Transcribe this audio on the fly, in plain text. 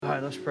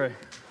right, let's pray.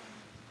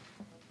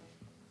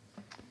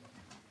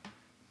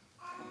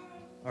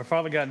 Our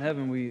Father God in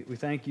heaven, we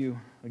thank you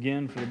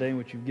again for the day in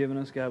which you've given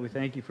us. God, we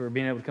thank you for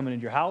being able to come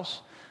into your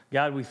house.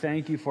 God, we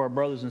thank you for our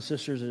brothers and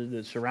sisters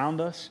that surround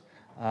us.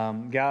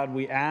 God,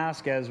 we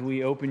ask as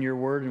we open your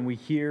word and we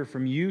hear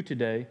from you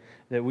today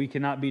that we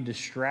cannot be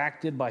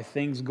distracted by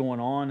things going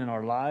on in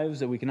our lives,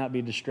 that we cannot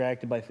be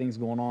distracted by things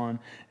going on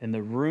in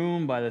the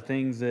room, by the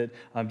things that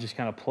just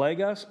kind of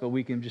plague us, but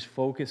we can just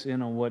focus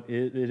in on what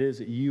it is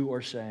that you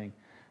are saying.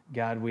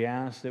 God, we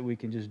ask that we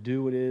can just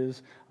do what it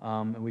is,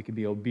 and we can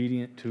be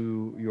obedient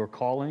to your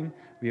calling,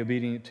 be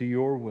obedient to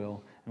your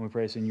will, and we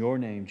pray this in your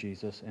name,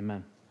 Jesus.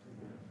 Amen.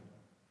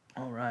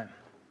 All right.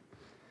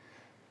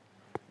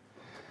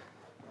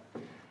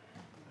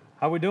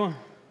 How we doing?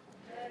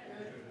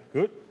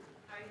 Good?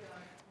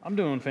 I'm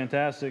doing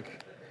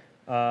fantastic.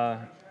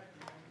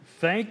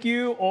 Thank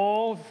you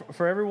all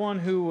for everyone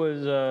who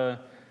was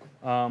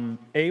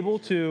able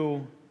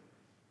to,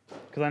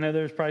 because I know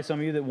there's probably some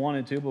of you that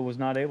wanted to but was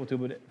not able to,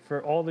 but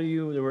for all of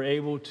you that were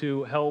able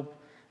to help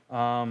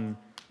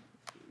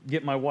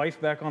get my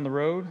wife back on the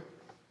road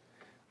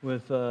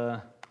with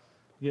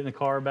getting the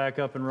car back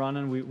up and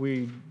running,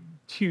 we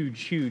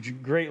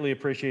huge, greatly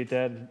appreciate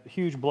that.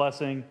 Huge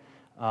blessing.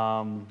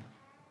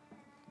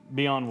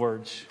 Beyond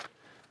words.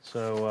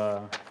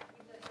 So,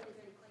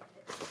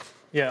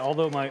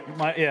 although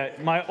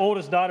my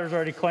oldest daughter's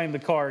already claimed the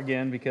car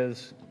again,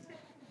 because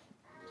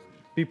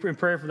be in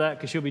prayer for that,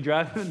 because she'll be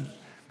driving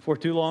for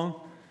too long.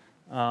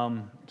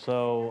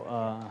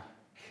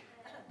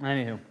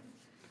 Anywho,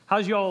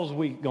 how's y'all's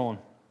week going?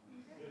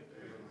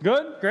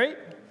 Good? Great?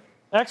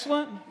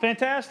 Excellent?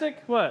 Fantastic?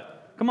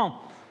 What? Come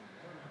on.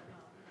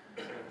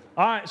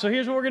 All right, so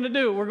here's what we're going to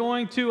do.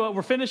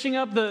 We're finishing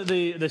up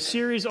the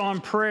series on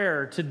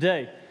prayer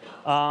today.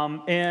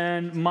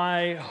 And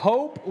my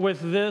hope with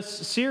this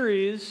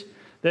series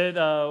that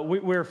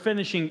we're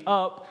finishing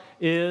up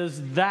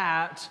is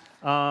that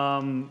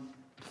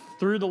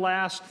through the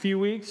last few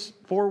weeks,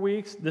 4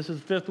 weeks, this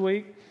is the 5th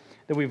week,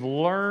 that we've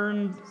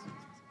learned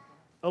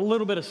a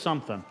little bit of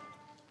something.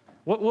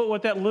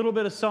 What that little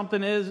bit of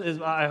something is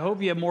I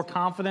hope you have more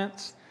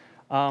confidence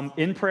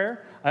in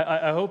prayer.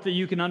 I hope that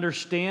you can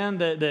understand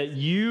that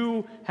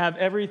you have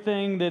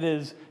everything that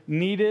is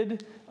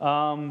needed.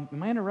 Am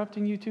I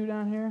interrupting you two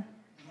down here?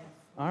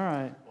 All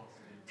right.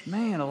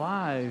 Man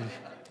alive.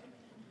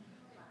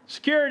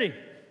 Security.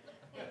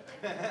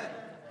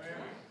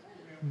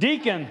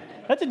 Deacon.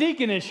 That's a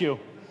deacon issue.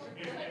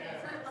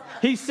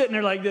 He's sitting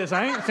there like this.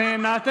 I ain't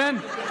saying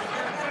nothing.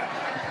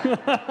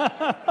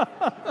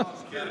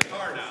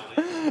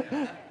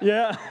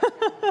 Yeah.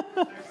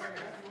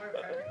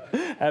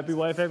 Happy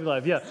wife, happy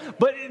life. Yeah,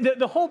 but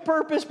the whole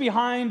purpose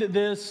behind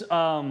this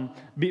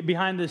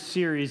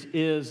series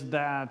is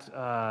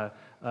that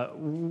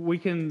we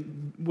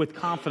can, with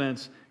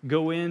confidence,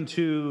 go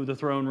into the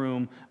throne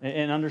room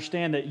and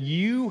understand that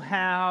you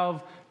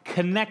have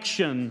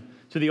connection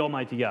to the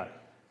Almighty God.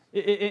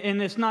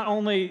 And it's not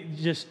only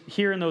just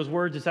hearing those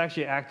words; it's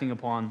actually acting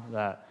upon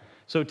that.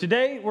 So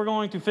today we're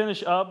going to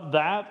finish up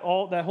that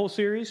whole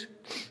series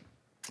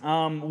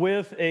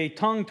with a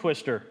tongue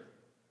twister.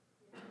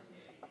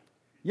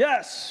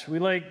 Yes, we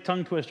like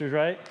tongue twisters,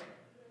 right?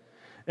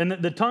 And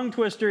the tongue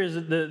twister is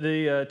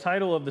the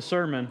title of the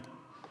sermon.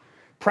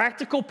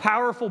 Practical,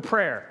 powerful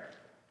prayer.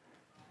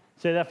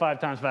 Say that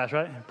 5 times fast,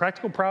 right?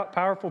 Practical,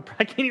 powerful.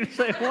 I can't even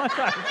say it 1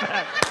 time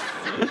fast.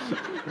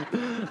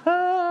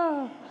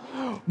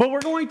 But we're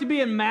going to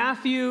be in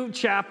Matthew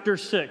chapter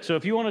 6. So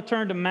if you want to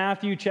turn to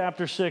Matthew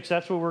chapter 6,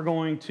 that's where we're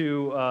going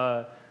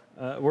to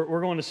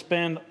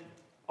spend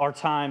our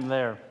time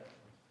there.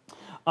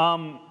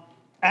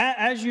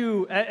 As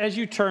you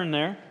turn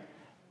there,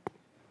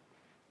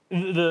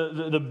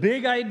 the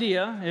big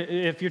idea,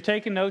 if you're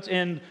taking notes,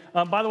 and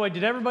by the way,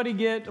 did everybody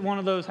get one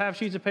of those half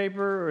sheets of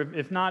paper? Or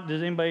if not,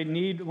 does anybody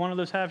need one of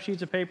those half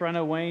sheets of paper? I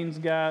know Wayne's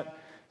got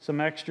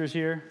some extras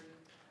here.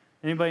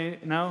 Anybody?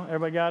 No?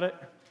 Everybody got it?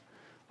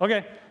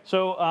 Okay.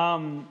 So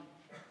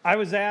I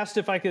was asked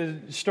if I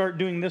could start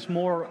doing this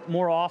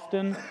more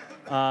often.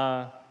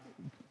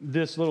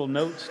 This little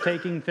notes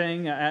taking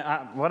thing.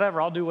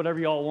 Whatever. I'll do whatever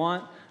y'all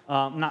want.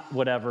 Not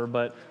whatever,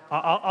 but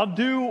I'll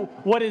do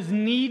what is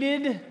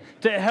needed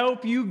to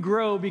help you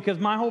grow, because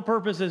my whole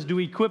purpose is to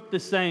equip the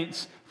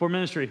saints for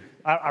ministry.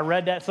 I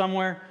read that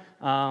somewhere.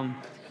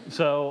 Anywho,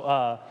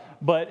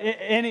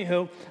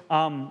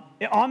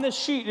 on this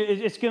sheet,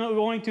 it's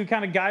going to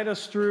kind of guide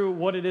us through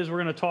what it is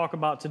we're going to talk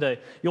about today.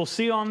 You'll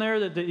see on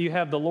there that you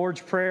have the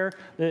Lord's Prayer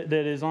that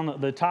is on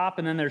the top,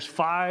 and then there's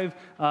 5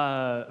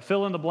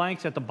 fill in the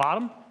blanks at the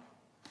bottom.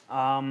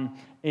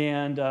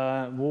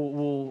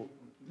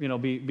 We'll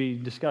be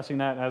discussing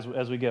that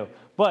as we go.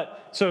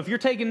 But, so if you're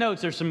taking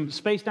notes, there's some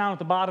space down at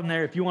the bottom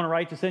there. If you want to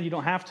write this in, you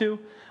don't have to.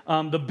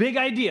 The big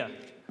idea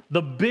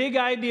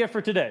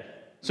for today.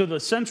 So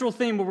the central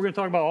theme, what we're going to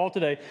talk about all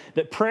today,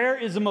 that prayer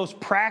is the most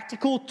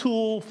practical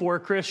tool for a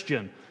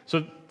Christian.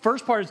 So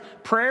first part is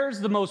prayer is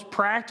the most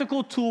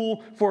practical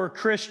tool for a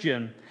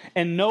Christian,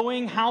 and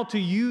knowing how to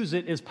use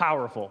it is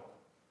powerful.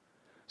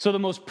 So the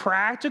most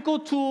practical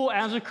tool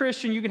as a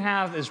Christian you can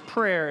have is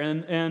prayer,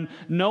 and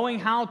knowing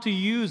how to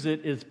use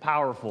it is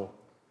powerful.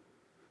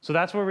 So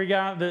that's where we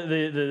got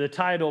the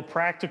title,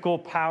 Practical,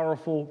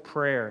 Powerful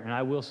Prayer. And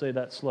I will say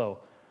that slow.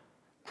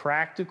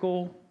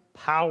 Practical,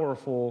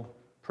 powerful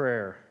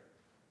prayer.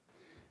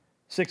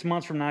 6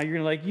 months from now,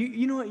 you're going to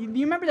you know what, you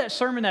remember that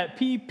sermon, that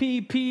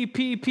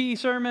PPPPP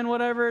sermon,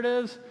 whatever it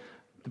is?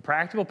 The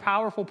practical,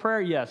 powerful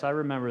prayer? Yes, I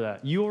remember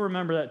that. You'll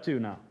remember that too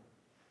now.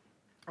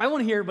 I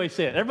want to hear everybody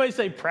say it. Everybody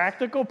say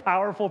practical,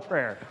 powerful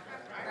prayer.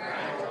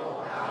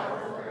 Practical,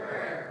 powerful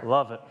prayer.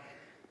 Love it.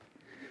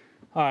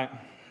 All right.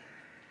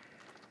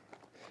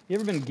 You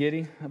ever been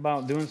giddy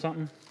about doing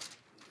something?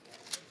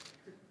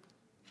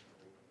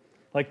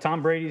 Like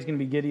Tom Brady's going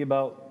to be giddy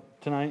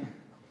about tonight?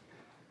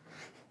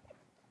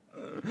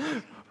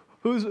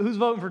 Who's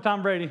voting for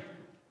Tom Brady?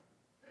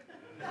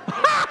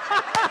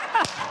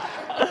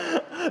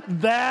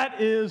 That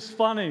is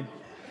funny.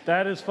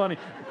 That is funny.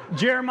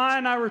 Jeremiah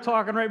and I were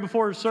talking right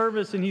before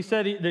service, and he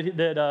said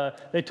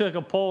that they took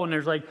a poll, and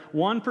there's like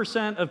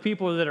 1% of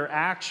people that are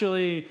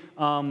actually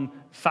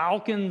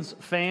Falcons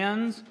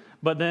fans,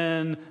 but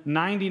then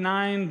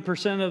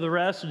 99% of the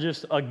rest are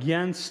just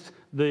against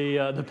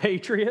the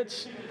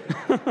Patriots.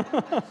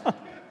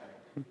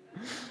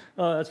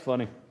 Oh, that's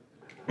funny.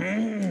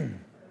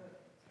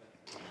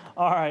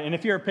 All right, and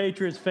if you're a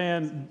Patriots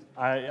fan,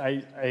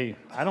 I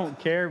don't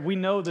care. We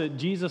know that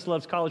Jesus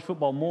loves college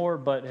football more,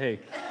 but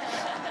hey.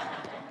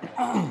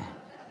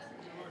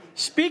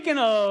 Speaking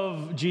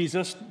of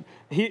Jesus,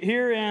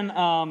 here in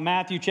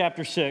Matthew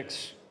chapter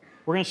 6,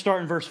 we're going to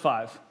start in verse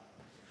 5.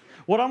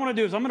 What I'm going to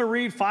do is I'm going to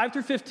read 5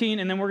 through 15,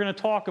 and then we're going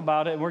to talk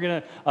about it, and we're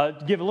going to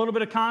give a little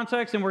bit of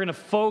context, and we're going to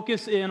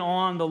focus in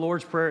on the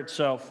Lord's Prayer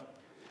itself.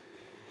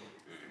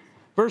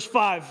 Verse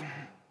 5,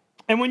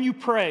 and when you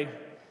pray,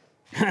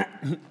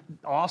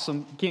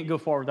 awesome, can't go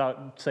far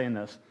without saying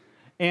this,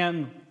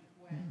 and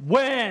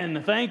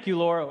when, thank you,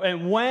 Laura,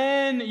 and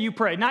when you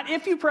pray, not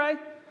if you pray.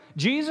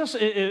 Jesus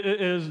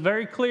is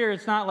very clear.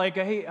 It's not like,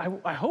 hey,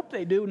 I hope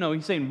they do. No,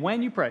 he's saying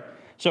when you pray.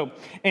 So,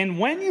 and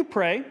when you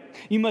pray,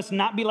 you must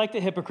not be like the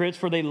hypocrites,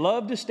 for they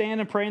love to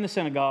stand and pray in the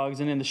synagogues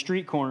and in the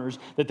street corners,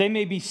 that they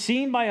may be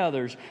seen by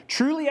others.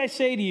 Truly I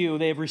say to you,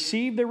 they have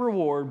received their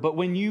reward. But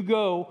when you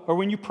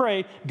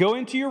pray, go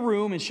into your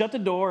room and shut the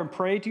door and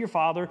pray to your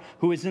Father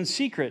who is in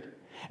secret.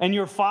 And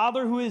your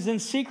Father who is in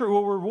secret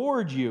will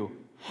reward you.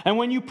 And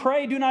when you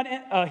pray, do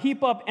not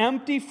heap up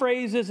empty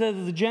phrases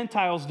as the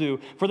Gentiles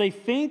do, for they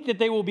think that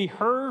they will be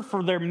heard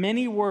for their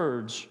many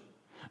words.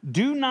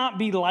 Do not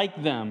be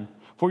like them,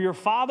 for your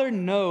Father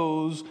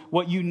knows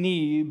what you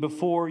need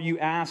before you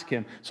ask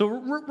Him. So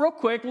real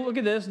quick, look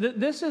at this.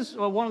 This is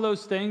one of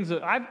those things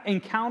that I've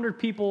encountered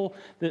people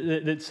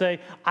that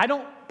say, I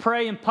don't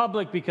pray in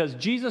public because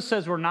Jesus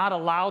says we're not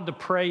allowed to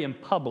pray in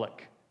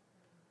public.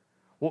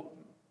 Well,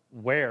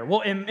 where?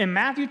 Well, in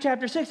Matthew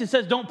chapter 6, it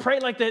says don't pray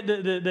like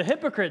the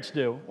hypocrites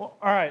do. Well,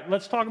 all right,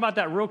 let's talk about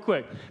that real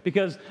quick,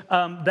 because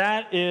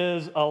that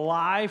is a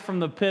lie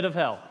from the pit of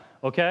hell,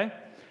 okay?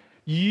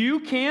 You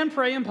can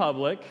pray in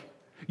public.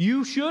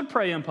 You should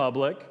pray in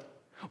public.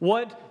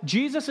 What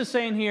Jesus is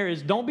saying here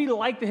is don't be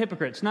like the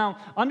hypocrites. Now,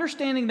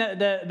 understanding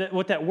that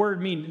what that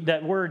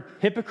word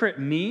hypocrite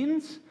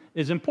means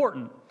is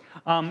important.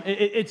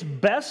 It's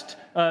best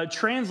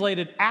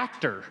translated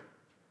actor.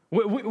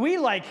 We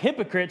like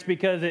hypocrites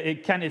because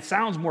it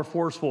sounds more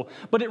forceful,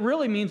 but it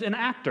really means an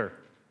actor.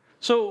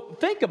 So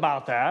think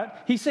about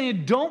that. He's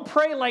saying don't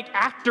pray like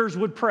actors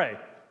would pray.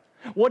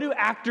 What do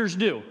actors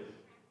do?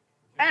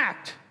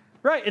 Act,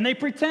 right? And they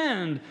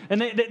pretend, and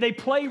they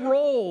play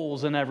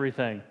roles and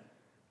everything.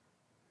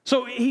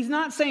 So he's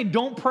not saying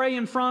don't pray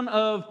in front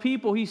of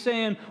people. He's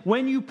saying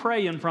when you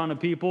pray in front of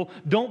people,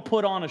 don't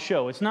put on a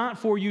show. It's not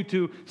for you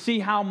to see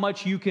how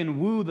much you can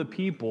woo the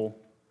people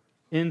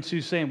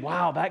into saying,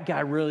 wow, that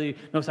guy really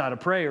knows how to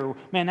pray, or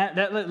man,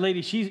 that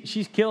lady,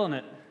 she's killing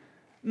it.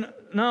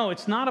 No,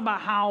 it's not about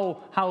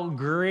how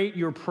great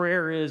your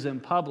prayer is in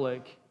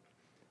public.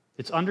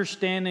 It's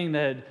understanding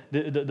that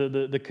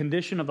the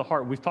condition of the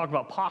heart. We've talked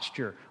about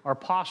posture. Our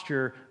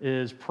posture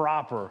is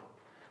proper.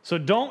 So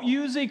don't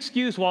use the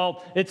excuse,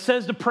 well, it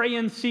says to pray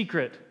in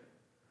secret.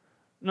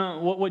 No,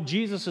 what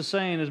Jesus is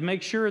saying is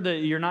make sure that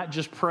you're not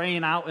just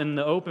praying out in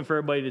the open for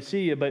everybody to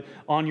see you, but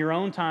on your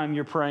own time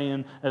you're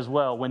praying as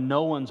well when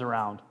no one's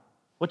around.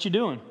 What you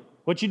doing?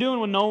 What you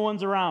doing when no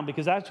one's around?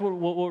 Because that's what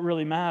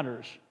really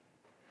matters.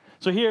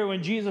 So here,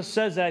 when Jesus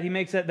says that, he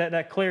makes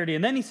that clarity.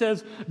 And then he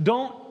says,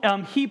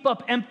 don't heap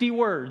up empty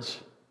words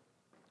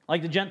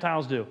like the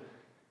Gentiles do.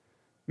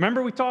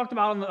 Remember we talked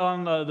about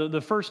on the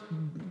first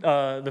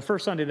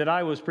Sunday that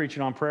I was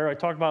preaching on prayer, I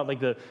talked about like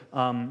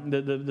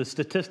the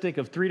statistic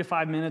of 3 to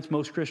 5 minutes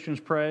most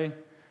Christians pray.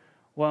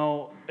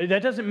 Well,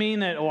 that doesn't mean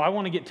that, I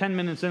want to get 10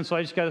 minutes in, so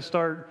I just got to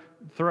start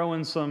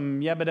throwing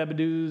some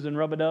yabba-dabba-doos and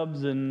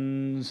rub-a-dubs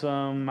and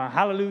some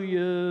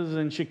hallelujahs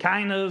and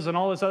shekinahs and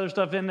all this other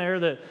stuff in there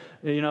that,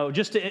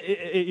 just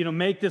to,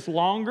 make this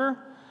longer.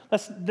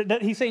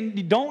 He's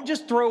saying don't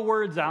just throw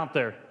words out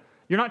there.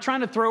 You're not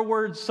trying to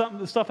throw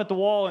stuff at the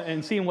wall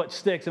and seeing what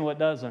sticks and what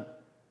doesn't.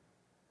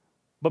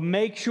 But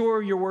make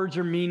sure your words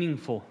are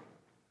meaningful.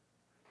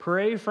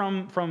 Pray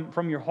from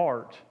your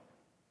heart.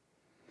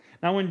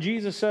 Now, when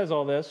Jesus says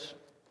all this,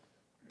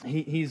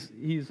 he's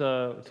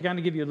to kind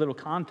of give you a little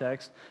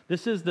context,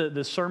 this is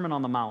the Sermon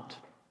on the Mount.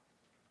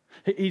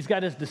 He's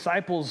got his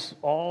disciples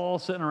all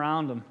sitting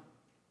around him.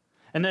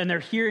 And then they're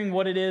hearing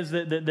what it is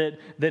that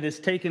is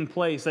taking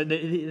place.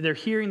 They're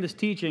hearing this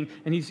teaching,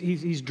 and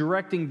he's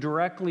directing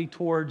directly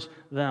towards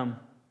them.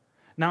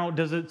 Now,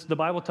 the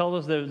Bible tell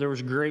us that there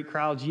was great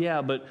crowds?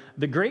 Yeah, but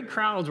the great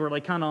crowds were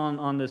like kind of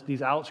on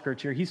these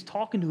outskirts here. He's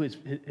talking to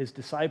his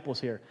disciples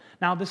here.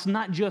 Now, this is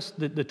not just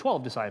the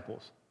 12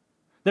 disciples.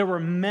 There were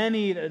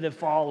many that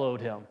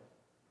followed him.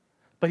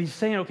 But he's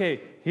saying,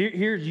 okay,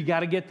 here you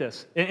got to get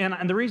this.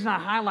 And the reason I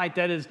highlight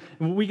that is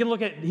we can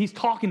look at, he's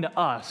talking to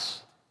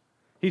us.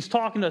 He's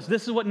talking to us.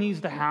 This is what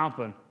needs to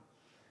happen.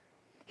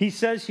 He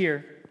says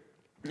here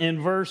in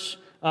verse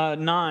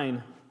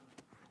 9,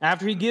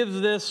 after he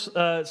gives this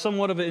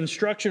somewhat of an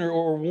instruction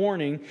or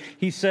warning,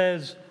 he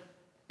says,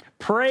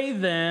 pray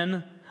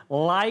then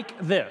like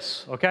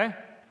this, okay?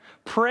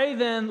 Pray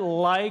then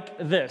like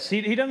this.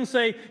 He doesn't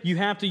say you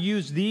have to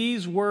use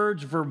these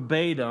words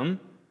verbatim.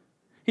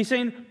 He's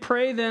saying,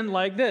 pray then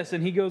like this.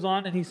 And he goes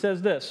on and he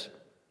says this.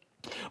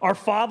 Our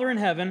Father in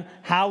heaven,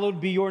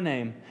 hallowed be your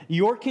name.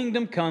 Your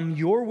kingdom come,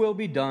 your will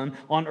be done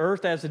on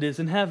earth as it is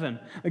in heaven.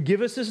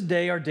 Give us this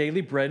day our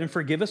daily bread and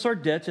forgive us our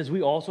debts as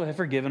we also have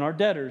forgiven our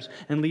debtors.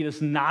 And lead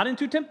us not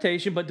into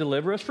temptation, but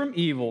deliver us from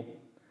evil.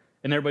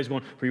 And everybody's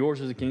going, for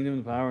yours is the kingdom,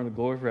 the power, and the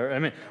glory forever.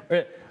 Amen.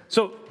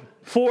 So,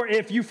 for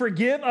if you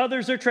forgive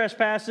others their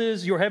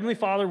trespasses, your heavenly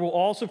Father will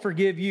also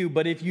forgive you.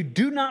 But if you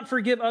do not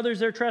forgive others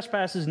their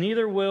trespasses,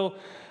 neither will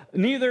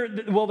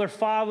your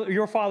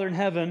Father in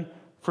heaven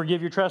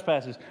forgive your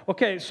trespasses.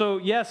 Okay, so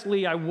yes,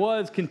 Lee, I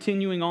was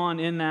continuing on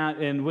in that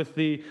and with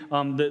the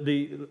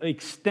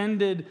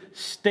extended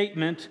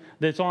statement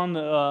that's on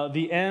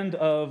the end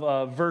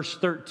of verse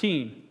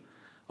 13.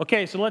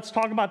 Okay, so let's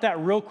talk about that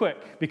real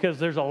quick because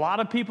there's a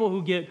lot of people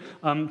who get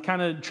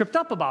kind of tripped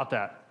up about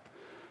that.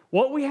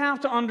 What we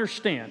have to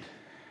understand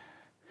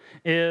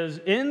is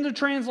in the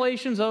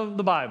translations of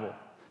the Bible,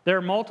 there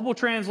are multiple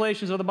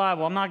translations of the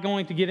Bible. I'm not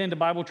going to get into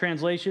Bible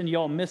translation. You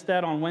all missed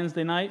that on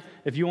Wednesday night.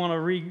 If you want to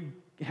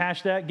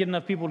rehash that, get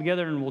enough people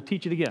together and we'll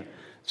teach it again.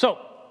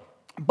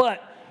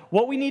 But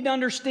what we need to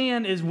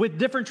understand is with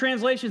different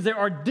translations, there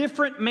are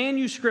different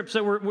manuscripts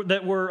that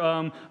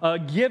were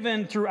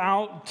given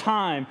throughout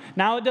time.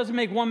 Now, it doesn't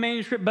make one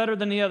manuscript better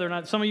than the other.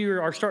 Now, some of you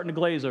are starting to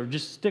glaze over.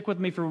 Just stick with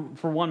me for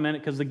 1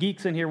 minute because the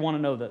geeks in here want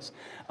to know this.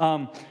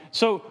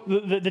 So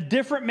the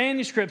different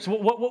manuscripts,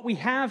 what we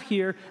have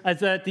here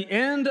is at the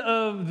end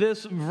of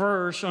this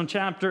verse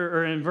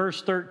in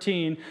verse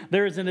 13,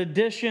 there is an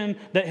addition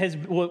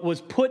that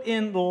was put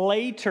in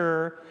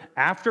later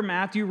after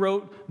Matthew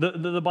wrote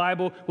the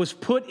Bible, was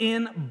put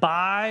in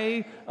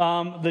by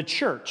the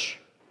church.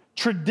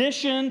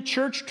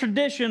 Church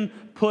tradition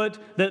put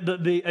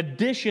the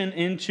addition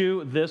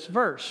into this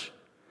verse.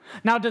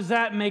 Now, does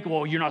that make,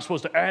 well, you're not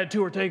supposed to add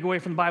to or take away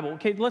from the Bible?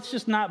 Okay, let's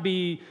just not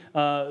be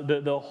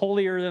the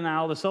holier than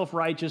thou, the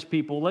self-righteous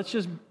people. Let's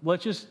just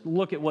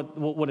look at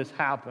what has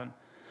happened.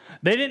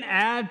 They didn't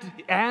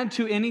add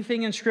to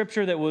anything in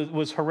Scripture that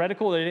was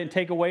heretical. They didn't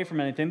take away from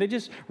anything. They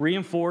just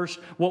reinforced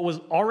what was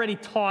already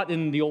taught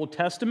in the Old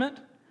Testament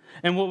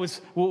and what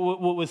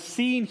was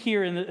seen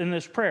here in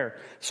this prayer.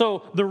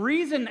 So the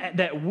reason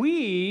that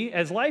we,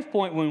 as Life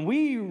Point, when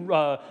we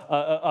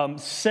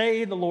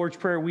say the Lord's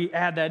Prayer, we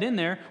add that in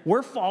there,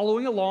 we're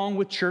following along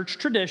with church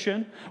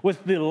tradition,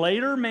 with the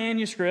later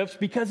manuscripts,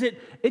 because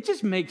it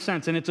just makes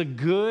sense, and it's a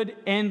good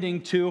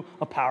ending to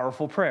a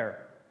powerful prayer.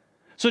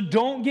 So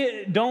don't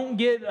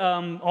get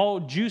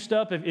all juiced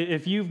up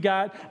if you've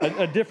got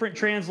a different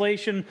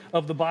translation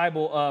of the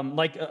Bible,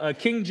 like a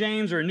King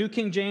James or a New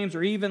King James,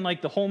 or even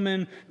like the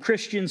Holman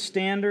Christian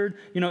Standard.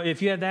 You know,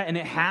 if you have that and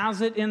it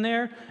has it in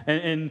there,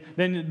 and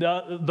then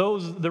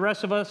the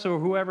rest of us or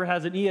whoever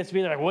has an ESV,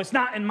 they're like, well, it's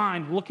not in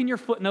mine. Look in your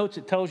footnotes;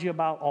 it tells you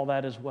about all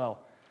that as well.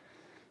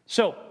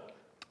 So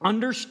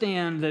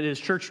understand that it's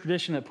church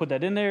tradition that put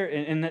that in there,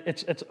 and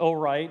it's all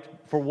right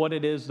for what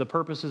it is, the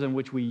purposes in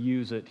which we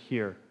use it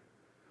here.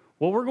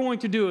 What we're going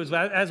to do is,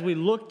 as we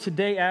look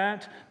today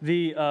at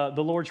the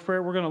Lord's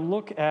Prayer, we're going to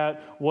look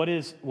at what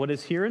is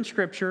here in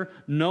Scripture,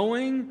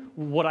 knowing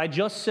what I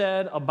just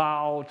said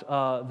about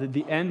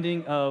the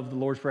ending of the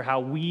Lord's Prayer, how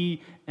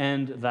we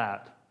end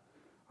that.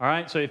 All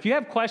right, so if you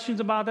have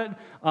questions about that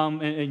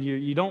and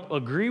you don't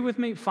agree with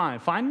me, fine.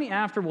 Find me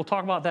after. We'll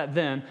talk about that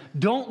then.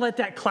 Don't let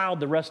that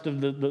cloud the rest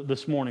of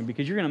this morning,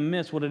 because you're going to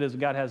miss what it is that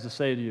God has to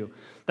say to you.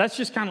 That's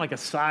just kind of like a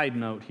side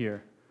note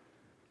here.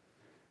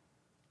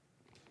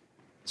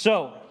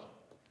 So,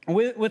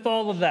 with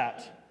all of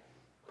that,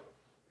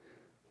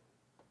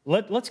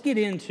 let's get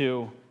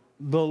into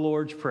the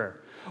Lord's Prayer,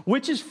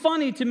 which is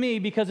funny to me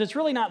because it's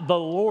really not the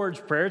Lord's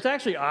Prayer. It's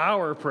actually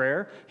our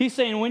prayer. He's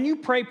saying when you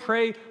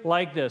pray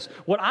like this.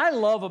 What I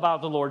love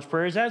about the Lord's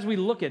Prayer is as we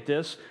look at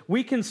this,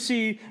 we can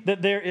see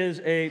that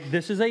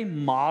this is a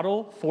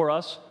model for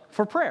us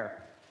for prayer.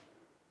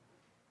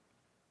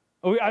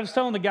 I was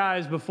telling the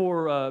guys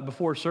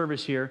before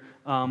service here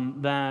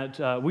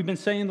that we've been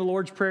saying the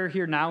Lord's Prayer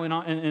here now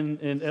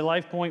at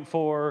Life Point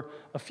for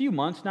a few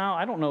months now.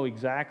 I don't know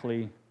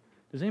exactly.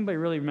 Does anybody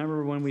really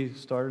remember when we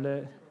started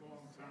it?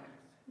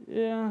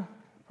 Yeah,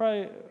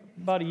 probably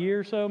about a year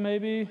or so,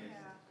 maybe.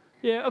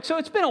 Yeah, so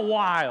it's been a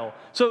while.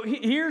 So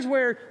here's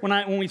where,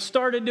 when we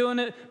started doing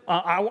it,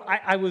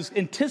 I was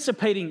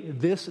anticipating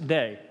this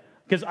day.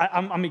 Because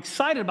I'm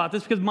excited about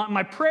this, because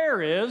my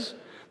prayer is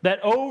that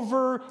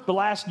over the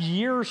last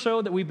year or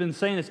so that we've been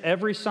saying this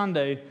every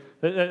Sunday,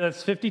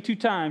 that's 52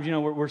 times,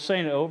 we're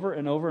saying it over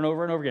and over and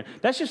over and over again.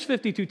 That's just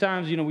 52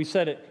 times, we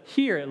said it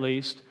here at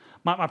least.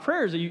 My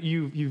prayer is that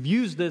you've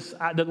used this,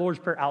 the Lord's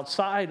Prayer,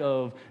 outside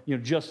of,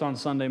 just on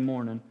Sunday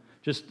morning.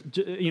 Just,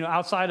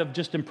 outside of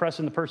just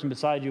impressing the person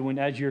beside you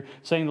as you're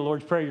saying the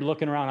Lord's Prayer, you're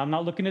looking around. I'm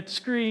not looking at the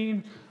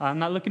screen. I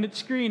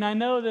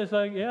know this.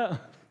 Yeah.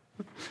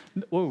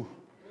 Whoa.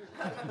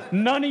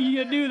 None of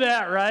you do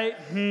that, right?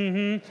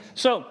 Mm-hmm.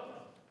 So,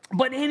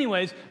 but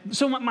anyways,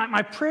 so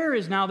my prayer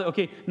is now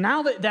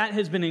that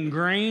has been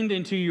ingrained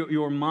into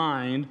your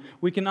mind,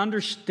 we can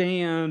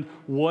understand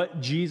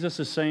what Jesus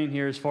is saying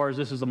here as far as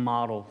this is a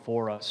model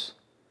for us.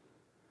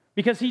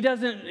 Because he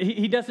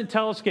doesn't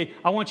tell us, okay,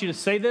 I want you to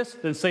say this,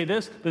 then say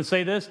this, then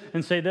say this,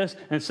 and say this,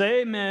 and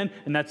say amen,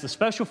 and that's the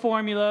special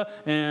formula,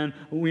 and,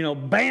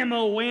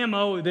 bammo,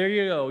 whammo, there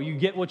you go, you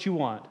get what you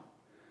want.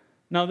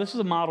 No, this is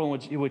a model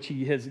in which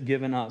he has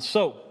given us.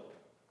 So,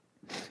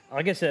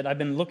 like I said, I've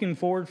been looking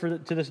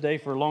forward to this day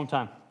for a long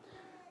time.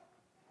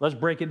 Let's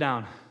break it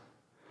down.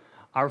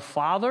 Our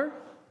Father,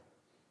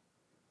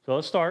 so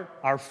let's start.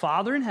 Our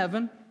Father in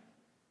heaven,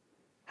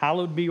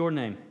 hallowed be your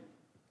name.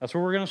 That's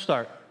where we're going to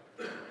start.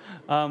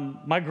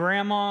 My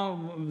grandma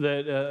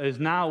that is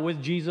now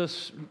with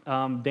Jesus,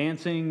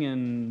 dancing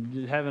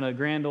and having a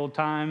grand old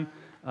time,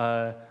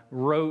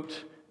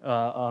 wrote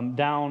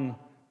down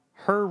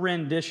her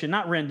rendition,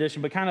 not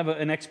rendition, but kind of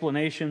an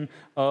explanation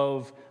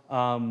of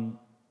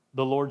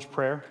the Lord's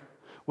Prayer,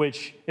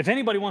 which if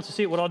anybody wants to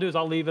see it, what I'll do is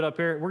I'll leave it up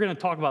here. We're going to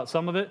talk about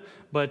some of it,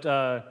 but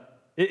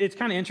it's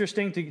kind of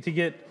interesting to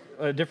get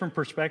a different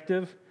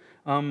perspective.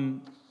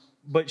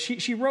 But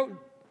she wrote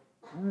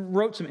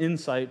some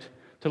insight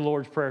to the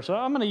Lord's Prayer, so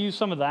I'm going to use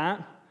some of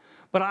that.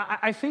 But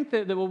I think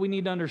that what we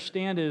need to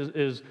understand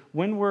is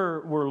when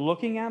we're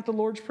looking at the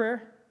Lord's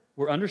Prayer,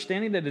 we're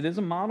understanding that it is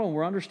a model, and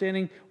we're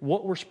understanding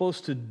what we're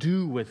supposed to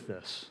do with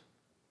this.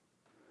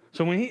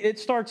 So when it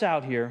starts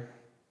out here,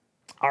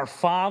 our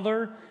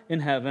Father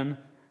in heaven,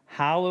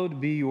 hallowed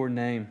be your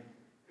name.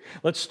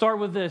 Let's start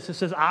with this. It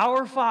says,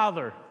 our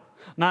Father,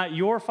 not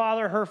your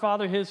father, her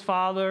father, his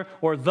father,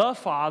 or the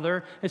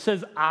Father. It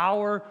says,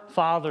 our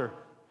Father.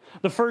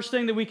 The first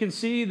thing that we can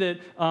see that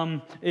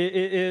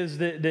is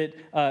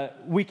that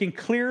we can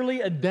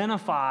clearly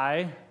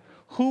identify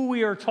who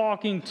we are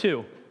talking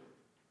to.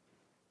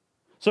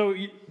 So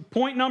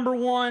point number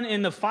one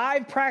in the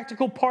 5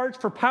 practical parts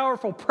for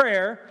powerful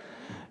prayer.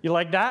 You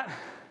like that?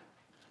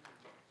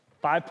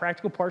 5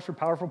 practical parts for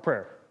powerful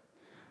prayer.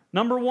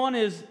 Number 1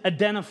 is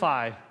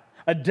identify.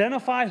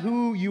 Identify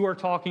who you are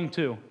talking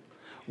to.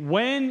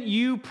 When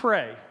you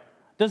pray,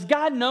 does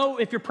God know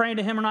if you're praying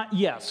to Him or not?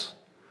 Yes.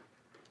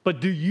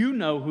 But do you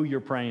know who you're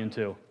praying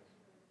to?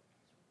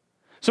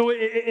 So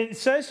it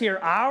says here,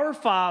 our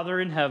Father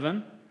in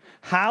heaven,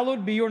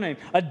 hallowed be your name.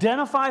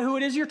 Identify who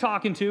it is you're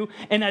talking to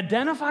and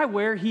identify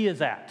where He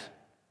is at.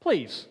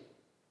 Please.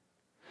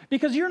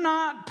 Because you're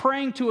not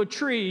praying to a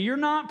tree. You're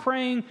not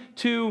praying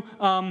to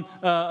a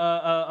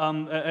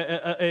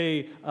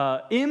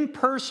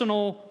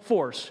impersonal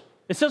force.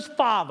 It says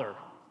Father.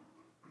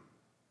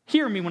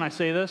 Hear me when I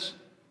say this.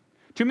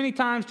 Too many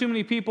times, too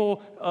many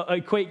people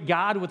equate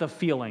God with a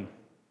feeling.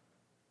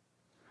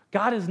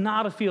 God is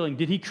not a feeling.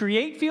 Did He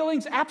create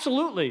feelings?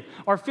 Absolutely.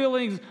 Are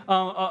feelings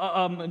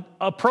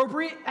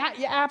appropriate?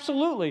 Yeah,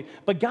 absolutely.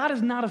 But God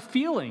is not a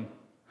feeling,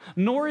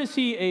 nor is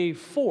He a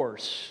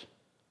force.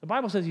 The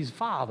Bible says He's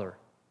Father.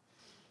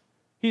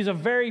 He's a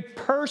very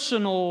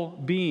personal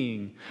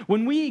being.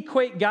 When we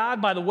equate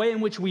God by the way in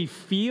which we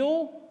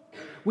feel,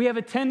 we have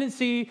a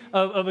tendency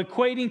of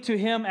equating to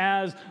Him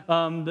as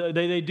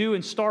they do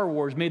in Star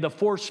Wars, may the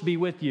Force be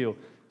with you.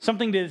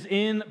 Something that is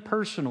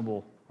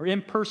impersonal or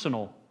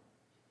impersonal.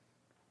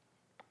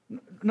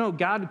 No,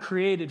 God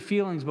created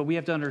feelings, but we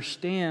have to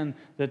understand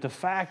that the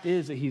fact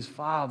is that He's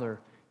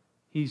Father.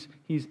 He's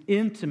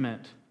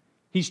intimate.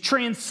 He's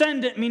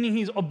transcendent, meaning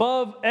He's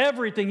above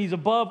everything. He's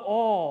above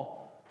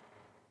all.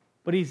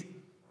 But He's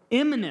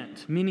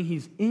immanent, meaning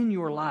He's in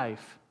your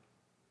life.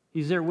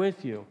 He's there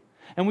with you.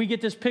 And we get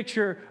this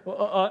picture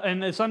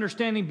and this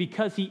understanding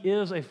because He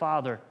is a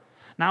Father.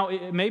 Now,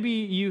 maybe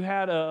you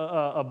had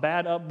a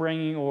bad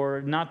upbringing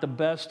or not the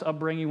best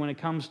upbringing when it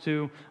comes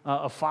to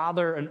a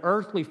father, an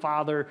earthly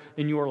father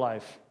in your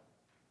life.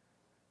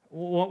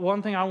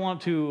 One thing I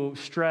want to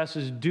stress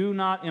is do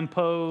not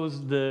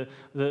impose the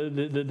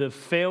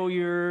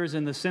failures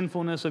and the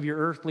sinfulness of your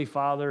earthly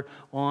father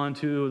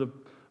onto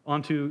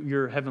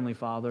your heavenly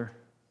Father.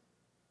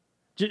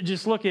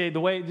 Just look at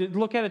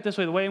it this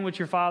way: the way in which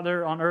your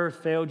Father on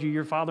earth failed you,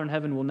 your Father in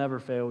heaven will never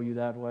fail you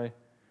that way.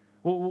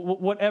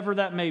 Whatever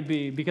that may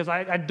be, because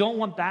I don't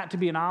want that to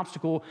be an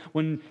obstacle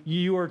when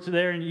you are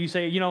there and you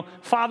say,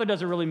 Father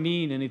doesn't really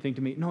mean anything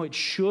to me. No, it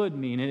should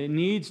mean, and it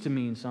needs to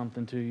mean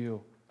something to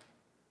you.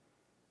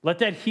 Let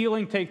that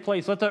healing take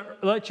place.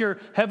 Let your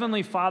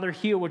heavenly Father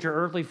heal what your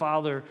earthly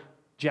father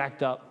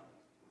jacked up.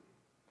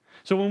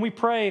 So when we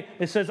pray,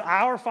 it says,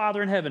 our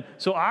Father in heaven.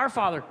 So our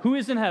Father, who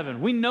is in heaven,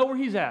 we know where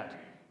he's at.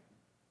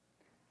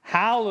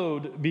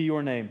 Hallowed be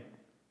your name.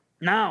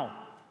 Now,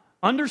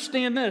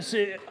 understand this.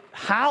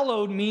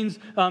 Hallowed means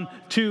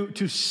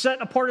to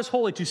set apart as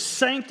holy, to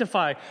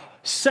sanctify.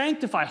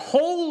 Sanctify.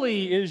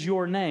 Holy is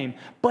your name.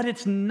 But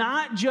it's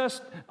not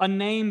just a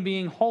name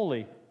being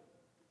holy.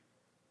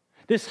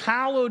 This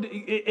hallowed,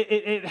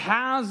 it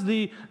has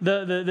the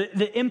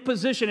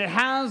imposition. It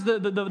has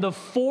the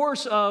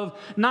force of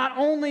not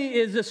only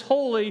is this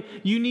holy,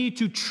 you need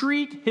to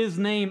treat his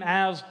name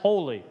as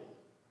holy.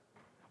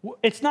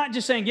 It's not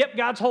just saying, yep,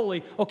 God's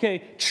holy.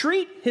 Okay,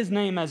 treat his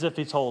name as if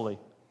he's holy.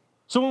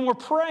 So when we're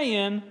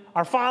praying,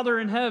 our Father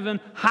in heaven,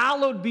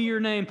 hallowed be your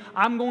name,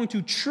 I'm going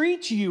to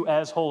treat you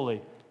as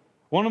holy.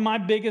 One of my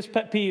biggest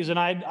pet peeves, and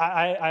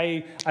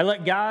I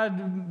let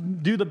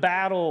God do the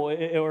battle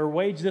or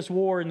wage this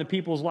war in the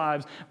people's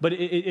lives, but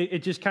it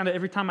just kind of,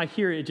 every time I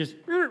hear it, it just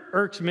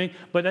irks me,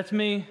 but that's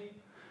me,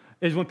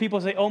 is when people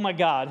say, oh my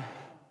God.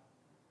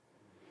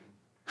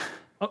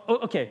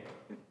 Okay,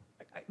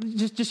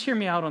 just hear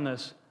me out on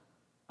this.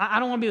 I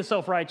don't want to be the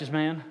self-righteous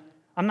man.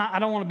 I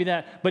don't want to be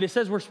that. But it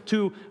says we're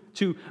to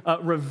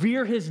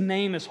revere his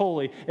name as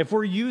holy. If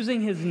we're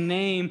using his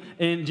name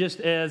in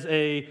just as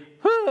a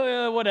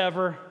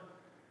whatever.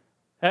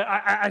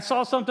 I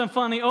saw something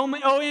funny.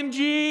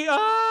 OMG!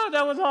 Oh,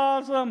 that was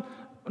awesome.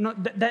 No,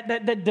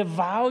 that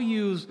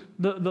devalues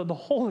the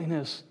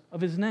holiness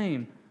of his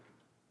name.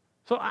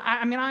 So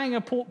I mean, I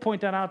ain't gonna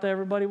point that out to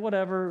everybody.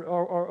 Whatever.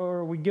 Or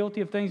are we guilty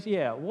of things?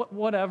 Yeah.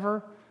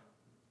 Whatever.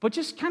 But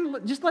just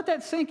let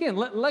that sink in.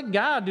 Let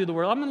God do the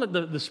work. I'm going to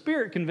let the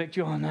Spirit convict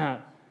you on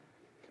that.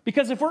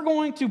 Because if we're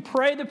going to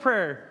pray the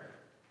prayer,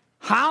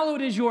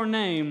 hallowed is your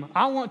name,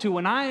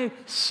 when I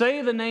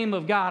say the name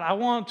of God, I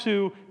want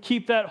to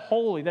keep that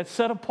holy, that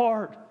set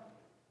apart,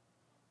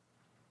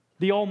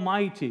 the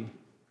Almighty.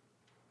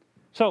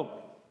 So,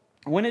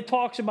 when it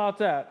talks about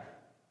that,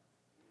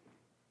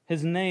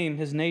 his name,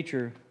 his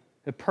nature,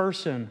 the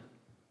person,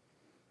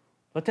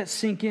 let that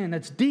sink in.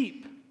 That's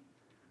deep.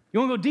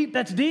 You want to go deep?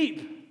 That's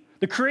deep.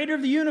 The creator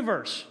of the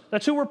universe.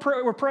 That's who we're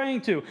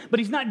praying to. But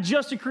he's not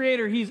just a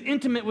creator. He's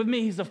intimate with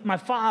me. He's my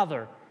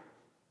Father.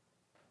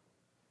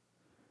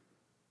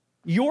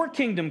 Your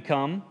kingdom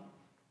come.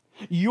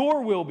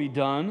 Your will be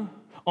done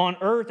on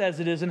earth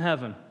as it is in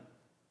heaven.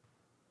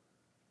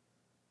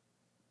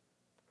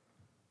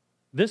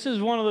 This is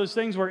one of those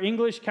things where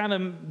English kind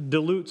of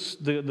dilutes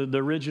the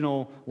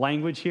original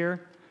language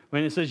here.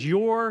 When it says,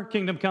 your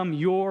kingdom come,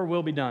 your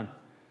will be done.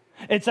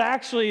 It's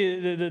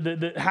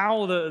actually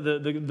how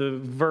the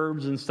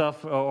verbs and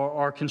stuff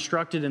are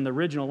constructed in the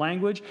original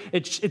language.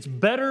 It's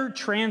better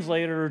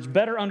translated, or it's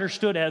better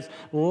understood as,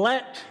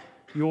 let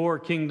your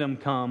kingdom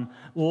come,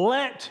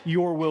 let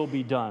your will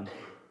be done.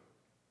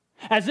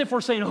 As if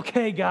we're saying,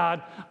 okay,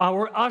 God,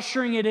 we're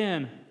ushering it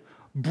in,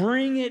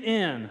 bring it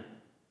in.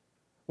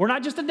 We're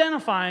not just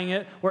identifying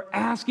it, we're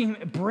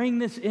asking, bring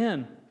this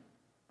in.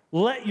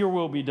 Let your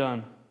will be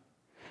done.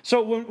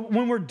 So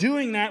when we're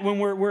doing that, when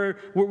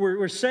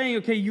we're saying,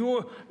 okay,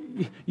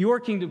 your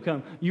kingdom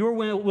come, your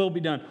will be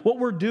done, what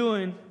we're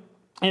doing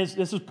is,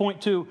 this is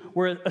point 2,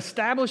 we're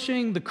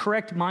establishing the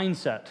correct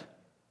mindset.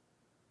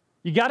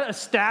 You got to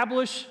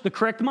establish the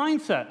correct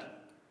mindset.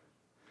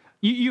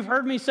 You've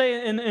heard me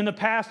say in the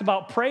past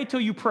about pray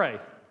till you pray.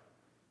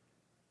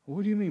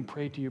 What do you mean,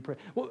 pray till you pray?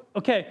 Well,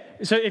 okay,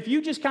 so if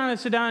you just kind of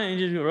sit down and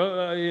just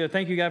go,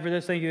 thank you, God, for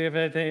this, thank you, God,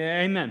 for that,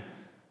 amen.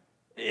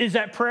 Is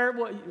that prayer?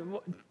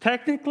 Well,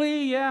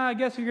 technically, yeah, I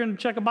guess if you're going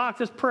to check a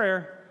box, it's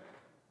prayer.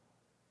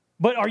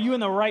 But are you in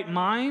the right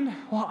mind?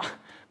 Well,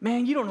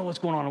 man, you don't know what's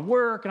going on at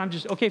work, and I'm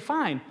just, okay,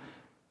 fine.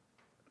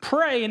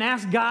 Pray and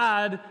ask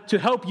God to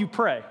help you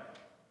pray.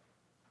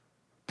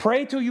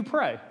 Pray till you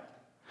pray.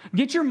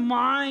 Get your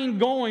mind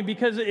going,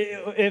 because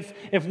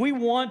if we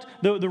want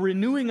the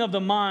renewing of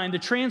the mind, the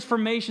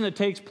transformation that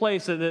takes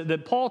place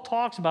that Paul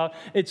talks about,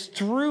 it's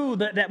through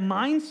that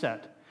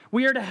mindset.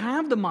 We are to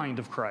have the mind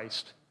of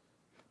Christ.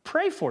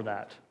 Pray for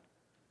that.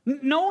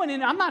 No,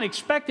 and I'm not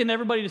expecting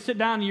everybody to sit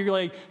down and you're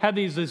like have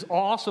these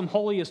awesome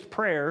holiest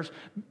prayers.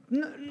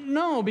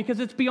 No, because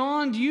it's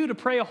beyond you to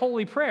pray a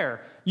holy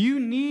prayer.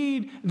 You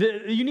need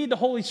the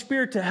Holy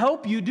Spirit to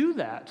help you do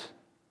that.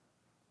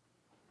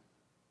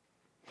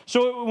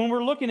 So when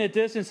we're looking at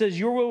this, it says,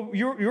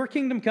 your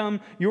kingdom come,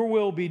 your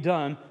will be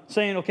done.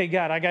 Saying, okay,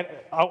 God,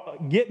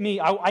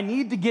 I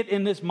need to get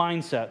in this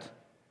mindset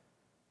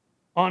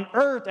on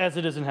earth as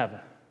it is in heaven.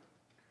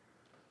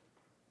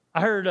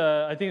 I heard,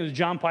 I think it was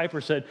John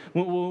Piper said,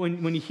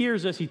 when he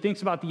hears this, he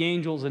thinks about the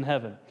angels in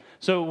heaven.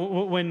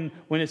 So when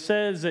it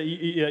says that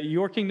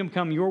your kingdom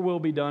come, your will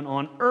be done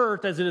on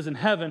earth as it is in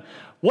heaven,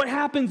 what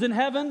happens in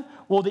heaven?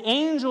 Well, the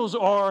angels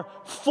are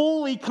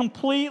fully,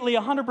 completely,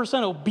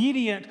 100%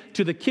 obedient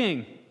to the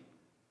king.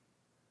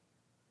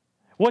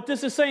 What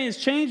this is saying is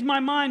change my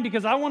mind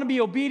because I want to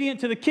be obedient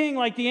to the king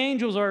like the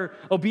angels are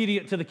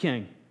obedient to the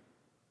king.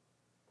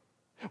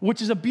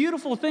 Which is a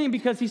beautiful thing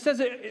because he says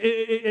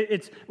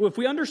it's if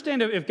we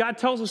understand if God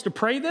tells us to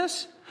pray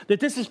this, that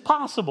this is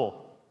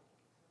possible.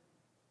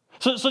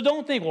 So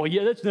don't think, well,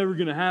 yeah, that's never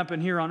going to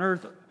happen here on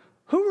earth.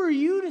 Who are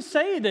you to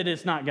say that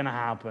it's not going to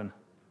happen?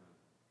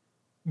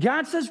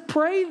 God says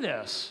pray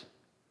this.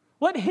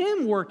 Let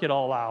him work it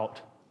all out.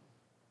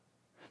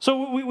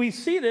 So we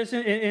see this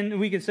and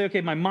we can say,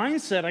 okay, my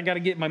mindset, I got to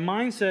get my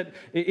mindset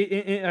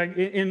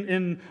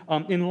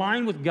in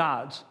line with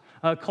God's.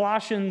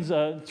 Colossians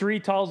 3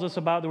 tells us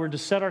about that we're to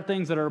set our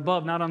things that are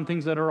above, not on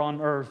things that are on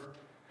earth.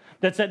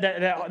 That's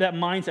that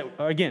mindset.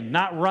 Again,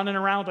 not running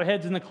around with our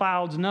heads in the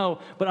clouds, no,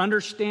 but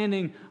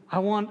understanding I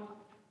want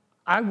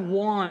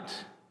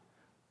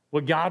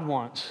what God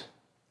wants.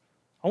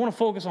 I want to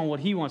focus on what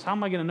he wants. How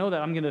am I going to know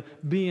that? I'm going to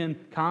be in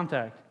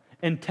contact.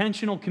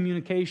 Intentional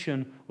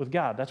communication with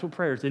God. That's what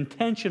prayer is.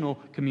 Intentional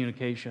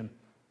communication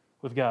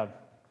with God.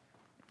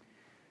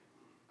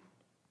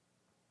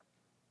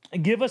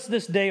 Give us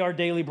this day our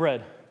daily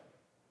bread.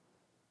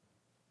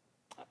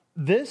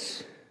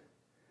 This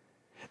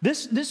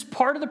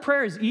part of the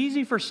prayer is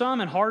easy for some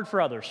and hard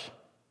for others.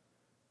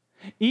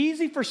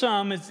 Easy for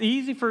some, it's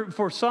easy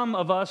for some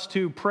of us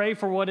to pray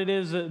for what it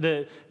is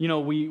that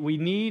we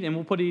need, and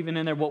we'll put even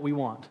in there what we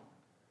want.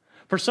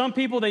 For some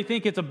people, they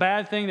think it's a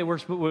bad thing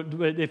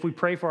that if we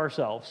pray for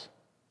ourselves.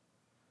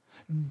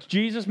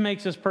 Jesus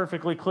makes this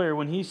perfectly clear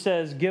when he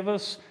says, give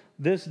us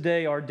this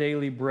day our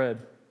daily bread.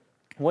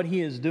 What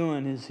he is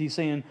doing is he's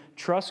saying,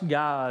 trust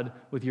God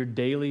with your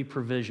daily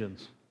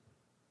provisions.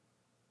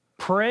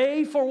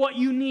 Pray for what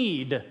you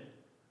need.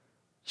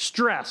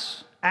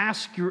 Stress,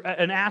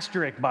 an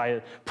asterisk by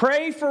it.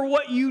 Pray for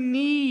what you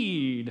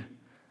need.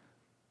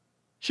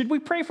 Should we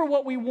pray for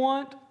what we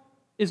want?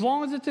 As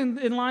long as it's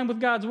in line with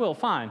God's will,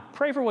 fine.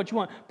 Pray for what you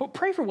want, but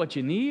pray for what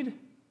you need.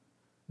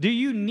 Do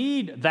you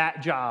need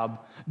that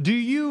job? Do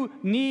you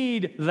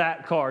need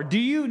that car? Do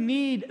you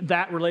need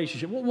that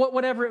relationship?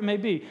 Whatever it may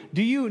be.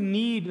 Do you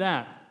need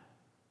that?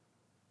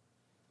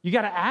 You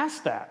got to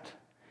ask that.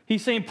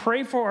 He's saying,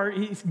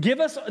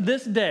 give us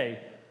this day.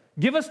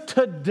 Give us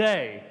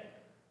today,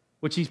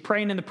 which he's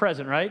praying in the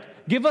present, right?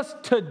 Give us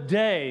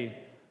today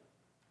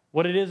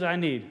what it is I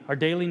need, our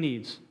daily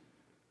needs.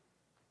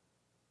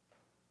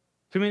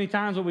 Too many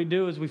times what we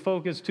do is we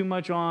focus too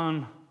much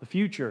on the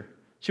future.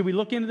 Should we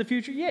look into the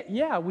future?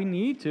 Yeah, we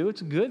need to.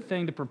 It's a good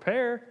thing to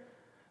prepare.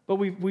 But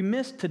we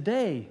miss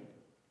today.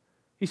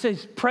 He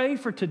says, pray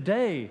for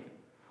today.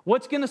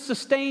 What's going to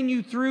sustain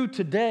you through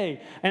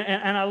today?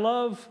 And I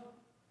love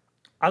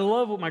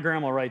what my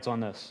grandma writes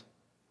on this.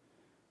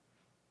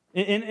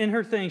 In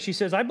her thing, she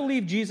says, I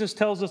believe Jesus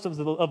tells us of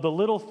the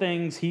little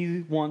things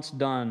he wants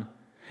done.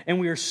 And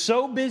we are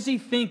so busy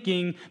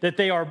thinking that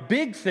they are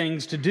big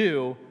things to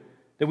do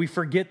that we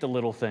forget the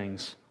little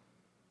things.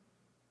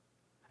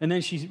 And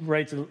then she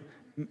writes,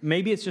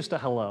 maybe it's just a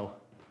hello.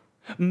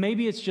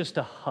 Maybe it's just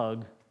a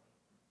hug.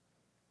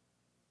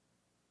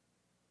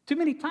 Too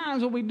many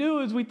times what we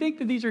do is we think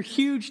that these are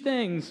huge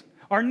things.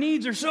 Our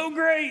needs are so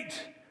great.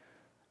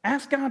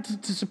 Ask God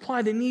to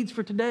supply the needs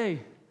for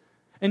today.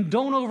 And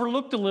don't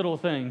overlook the little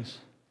things.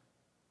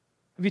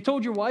 Have you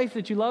told your wife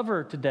that you love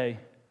her today?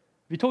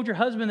 Have you told your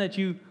husband that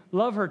you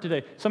love her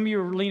today? Some of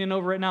you are leaning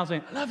over right now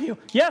saying, I love you.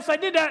 Yes, I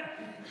did that.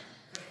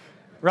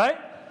 Right?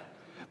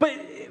 But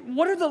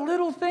what are the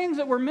little things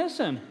that we're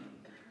missing?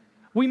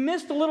 We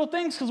miss the little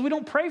things because we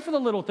don't pray for the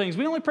little things.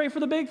 We only pray for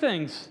the big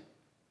things.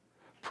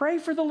 Pray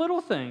for the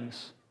little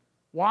things.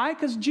 Why?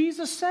 Because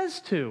Jesus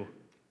says to.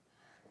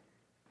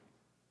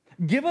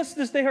 Give us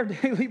this day our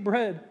daily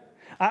bread.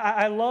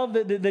 I love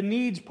the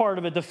needs part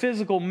of it, the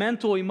physical,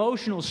 mental,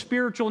 emotional,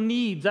 spiritual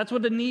needs. That's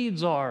what the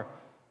needs are.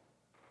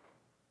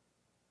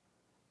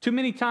 Too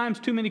many times,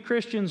 too many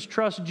Christians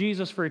trust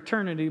Jesus for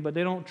eternity, but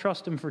they don't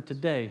trust him for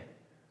today.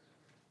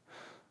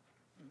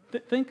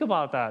 Think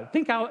about that.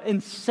 Think how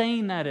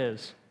insane that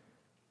is.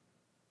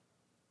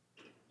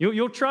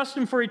 You'll trust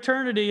him for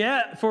eternity,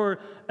 for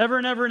ever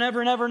and ever and ever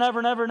and ever and ever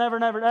and ever and ever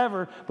and ever and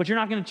ever, but you're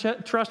not going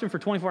to trust him for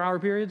 24-hour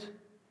periods?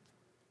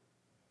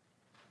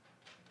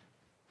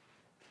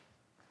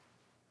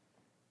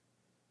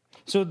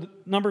 So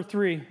number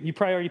 3, you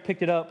probably already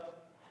picked it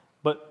up,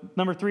 but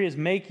number 3 is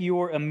make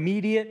your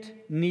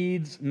immediate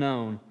needs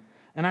known.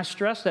 And I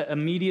stress that,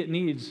 immediate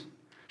needs.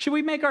 Should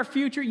we make our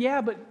future?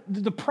 Yeah, but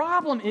the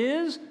problem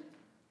is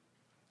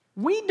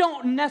we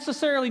don't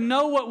necessarily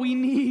know what we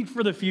need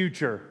for the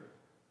future.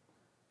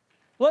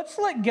 Let's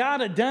let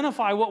God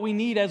identify what we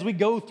need as we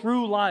go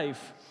through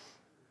life.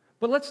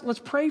 But let's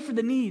pray for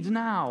the needs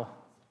now.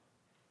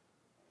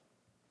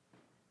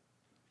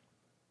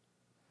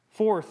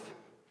 Fourth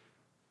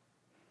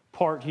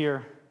part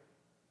here.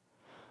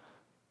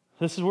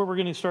 This is where we're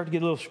going to start to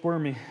get a little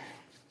squirmy.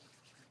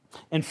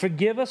 And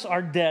forgive us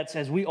our debts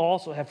as we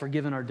also have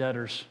forgiven our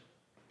debtors.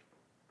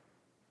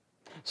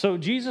 So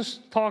Jesus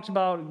talks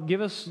about,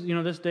 give us,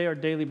 this day our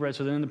daily bread.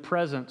 So then in the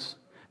presence.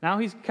 Now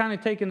he's kind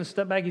of taking a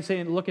step back. He's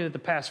saying, looking at the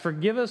past.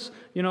 Forgive us,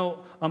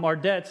 our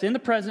debts in the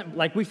present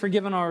like we've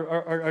forgiven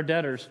our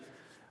debtors.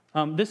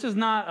 This is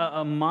not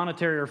a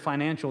monetary or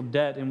financial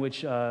debt in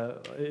which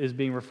is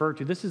being referred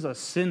to. This is a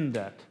sin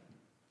debt.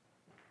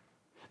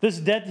 This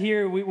debt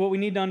here, what we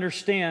need to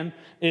understand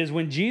is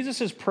when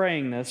Jesus is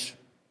praying this,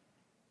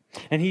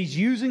 and he's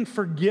using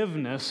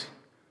forgiveness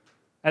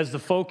as the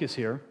focus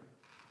here,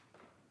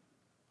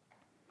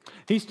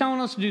 he's telling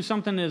us to do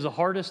something that is the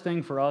hardest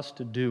thing for us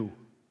to do.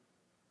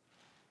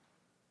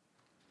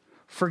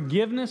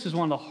 Forgiveness is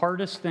one of the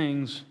hardest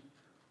things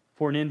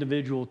for an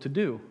individual to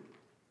do.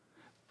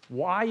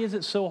 Why is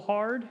it so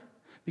hard?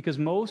 Because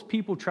most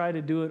people try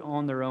to do it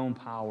on their own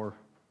power.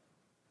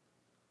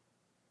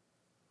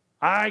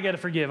 I got to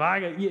forgive.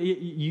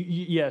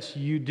 Yes,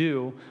 you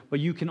do,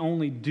 but you can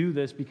only do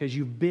this because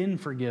you've been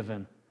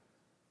forgiven.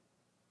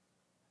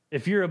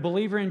 If you're a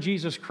believer in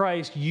Jesus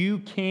Christ, you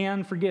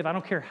can forgive. I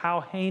don't care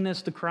how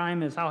heinous the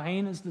crime is, how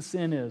heinous the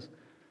sin is,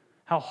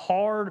 how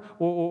hard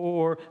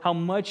or how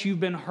much you've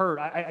been hurt.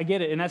 I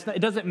get it. And it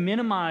doesn't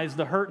minimize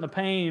the hurt and the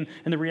pain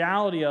and the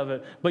reality of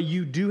it, but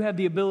you do have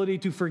the ability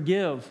to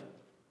forgive.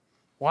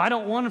 Well, I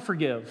don't want to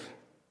forgive.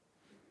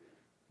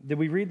 Did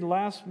we read the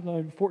last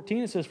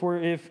 14? It says, for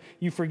if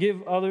you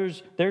forgive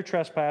others their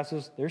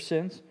trespasses, their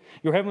sins,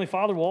 your heavenly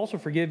Father will also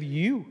forgive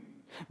you.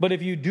 But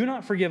if you do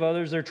not forgive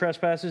others their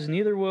trespasses,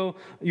 neither will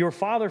your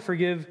Father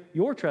forgive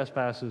your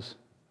trespasses.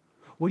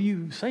 What are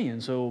you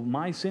saying? So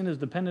my sin is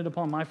dependent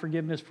upon my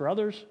forgiveness for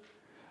others?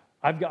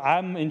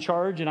 I'm in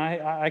charge and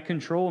I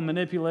control and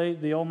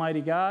manipulate the Almighty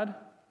God?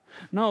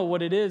 No,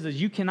 what it is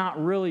you cannot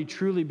really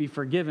truly be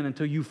forgiven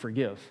until you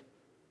forgive.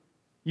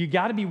 You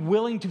got to be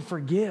willing to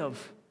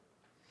forgive.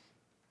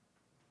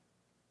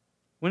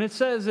 When it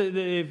says that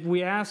if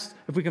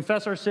we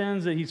confess our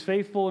sins, that He's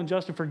faithful and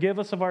just to forgive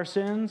us of our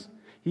sins,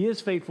 He is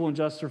faithful and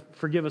just to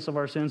forgive us of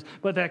our sins.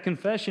 But that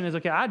confession is,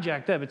 okay, I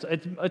jacked up.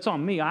 It's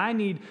on me. I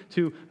need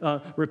to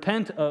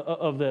repent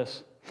of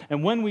this.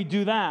 And when we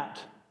do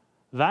that,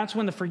 that's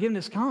when the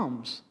forgiveness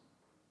comes.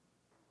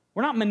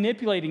 We're not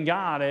manipulating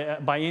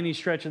God by any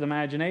stretch of the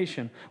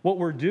imagination. What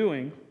we're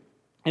doing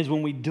is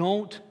when we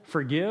don't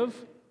forgive,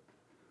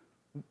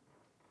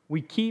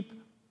 we keep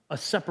a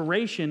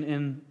separation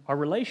in our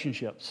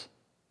relationships.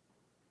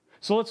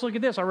 So let's look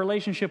at this, our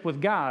relationship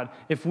with God.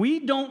 If we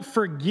don't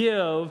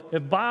forgive,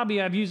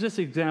 I've used this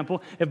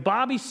example, if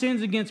Bobby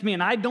sins against me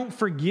and I don't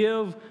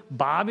forgive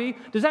Bobby,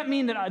 does that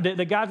mean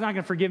that God's not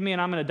going to forgive me and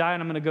I'm going to die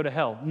and I'm going to go to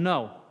hell?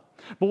 No.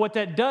 But what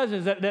that does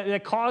is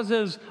that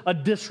causes a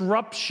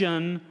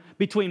disruption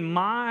between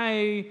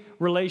my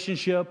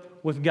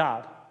relationship with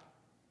God.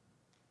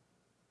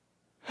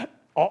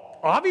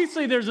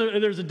 Obviously, there's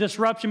a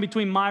disruption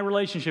between my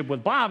relationship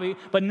with Bobby,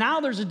 but now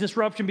there's a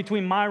disruption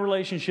between my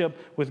relationship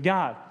with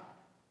God.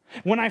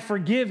 When I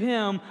forgive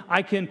him,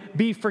 I can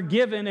be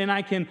forgiven and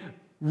I can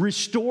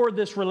restore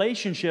this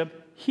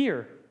relationship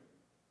here.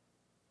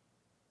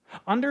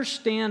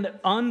 Understand that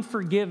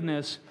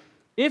unforgiveness,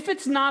 if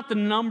it's not the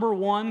number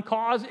one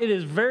cause,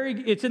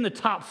 it's in the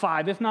top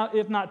 5, if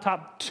not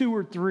top 2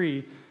 or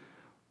 3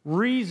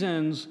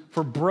 reasons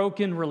for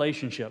broken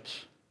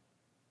relationships.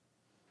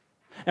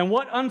 And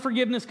what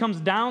unforgiveness comes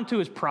down to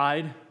is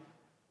pride.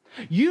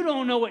 You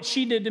don't know what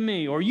she did to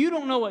me, or you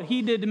don't know what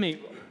he did to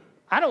me.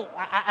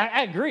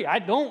 I agree, I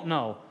don't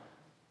know.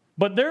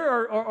 But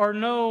there are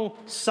no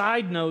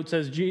side notes,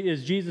 as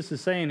Jesus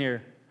is saying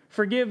here.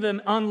 Forgive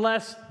them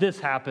unless this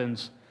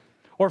happens.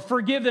 Or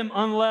forgive them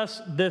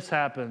unless this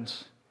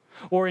happens.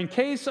 Or in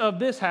case of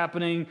this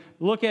happening,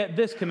 look at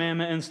this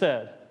commandment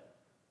instead.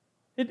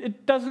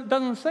 It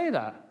doesn't say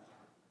that.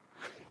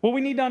 What we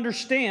need to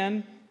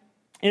understand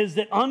is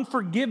that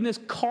unforgiveness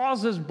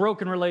causes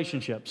broken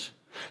relationships.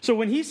 So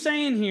when he's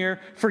saying here,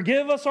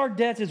 forgive us our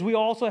debts as we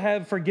also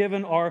have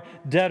forgiven our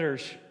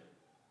debtors.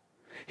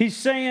 He's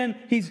saying,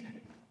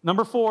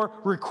 number 4,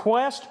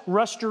 request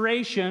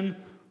restoration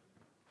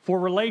for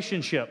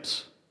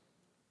relationships.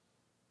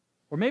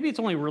 Or maybe it's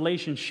only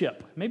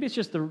relationship. Maybe it's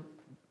just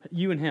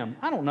you and him.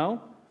 I don't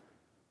know.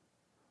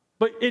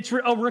 But it's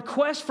a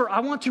request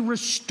I want to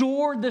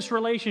restore this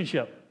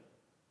relationship.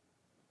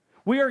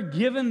 We are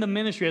given the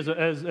ministry,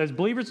 as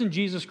believers in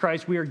Jesus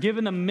Christ, we are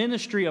given the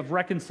ministry of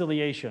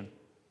reconciliation.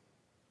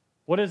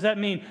 What does that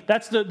mean?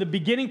 That's the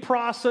beginning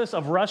process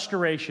of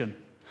restoration.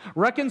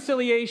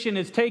 Reconciliation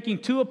is taking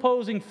 2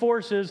 opposing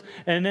forces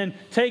and then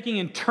taking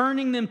and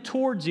turning them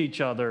towards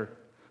each other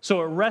so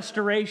a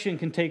restoration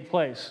can take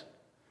place.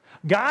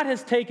 God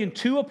has taken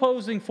 2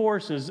 opposing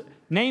forces,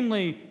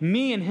 namely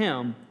me and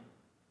him,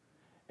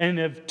 and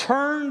have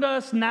turned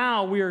us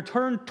now. We are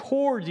turned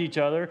towards each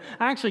other.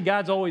 Actually,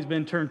 God's always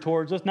been turned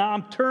towards us. Now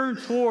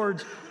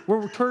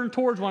we're turned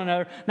towards one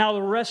another. Now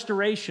the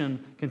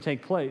restoration can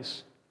take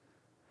place.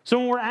 So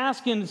when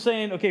we're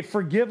saying, okay,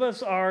 forgive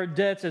us our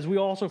debts as we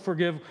also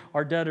forgive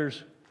our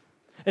debtors,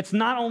 It's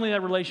not only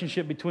that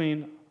relationship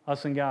between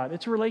us and God,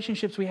 it's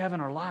relationships we have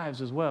in our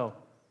lives as well.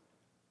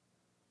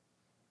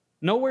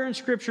 Nowhere in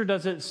Scripture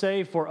does it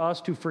say for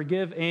us to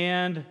forgive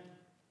and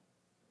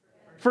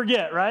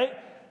forget, right?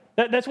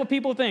 That's what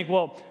people think.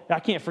 Well,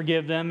 I can't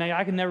forgive them.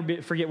 I can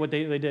never forget what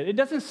they did. It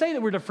doesn't say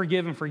that we're to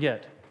forgive and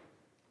forget.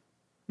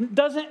 It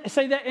doesn't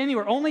say that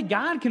anywhere. Only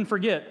God can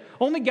forget.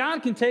 Only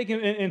God can take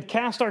and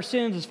cast our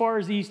sins as far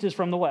as the east is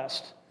from the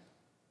west.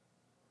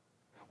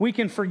 We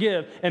can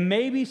forgive. And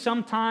maybe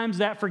sometimes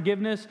that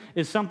forgiveness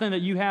is something that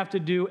you have to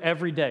do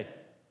every day.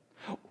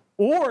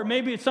 Or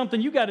maybe it's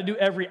something you got to do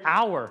every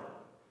hour.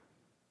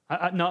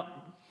 No,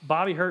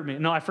 Bobby hurt me.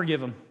 No, I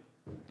forgive him.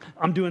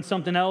 I'm doing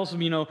something else,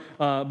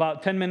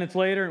 about 10 minutes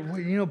later.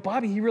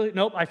 Bobby,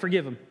 nope, I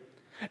forgive him.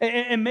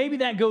 And maybe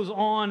that goes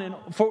on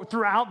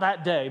throughout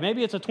that day.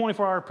 Maybe it's a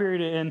 24-hour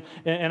period,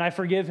 and I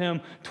forgive him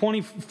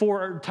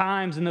 24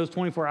 times in those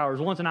 24 hours,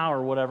 once an hour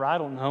or whatever. I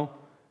don't know.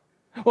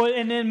 Well,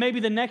 and then maybe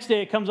the next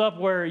day it comes up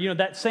where,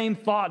 that same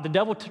thought, the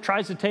devil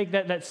tries to take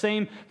that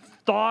same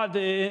thought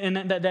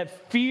and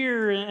that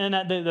fear and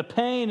the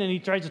pain, and he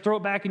tries to throw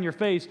it back in your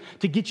face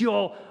to get you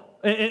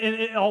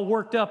all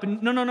worked up.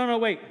 And no,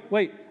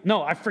 wait.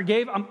 No, I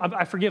forgave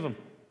him.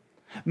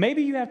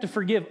 Maybe you have to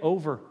forgive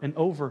over and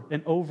over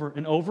and over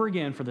and over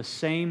again for the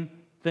same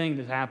thing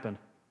that happened.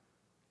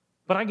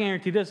 But I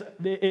guarantee this,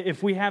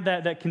 if we have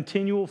that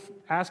continual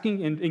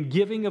asking and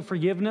giving of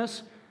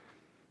forgiveness,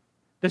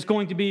 that's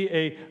going to be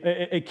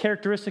a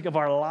characteristic of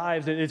our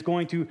lives that is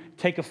going to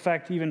take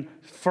effect even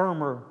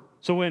firmer.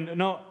 So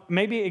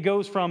maybe it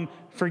goes from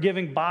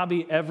forgiving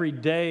Bobby every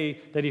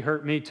day that he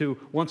hurt me to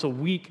once a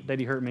week that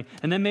he hurt me.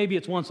 And then maybe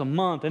it's once a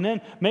month. And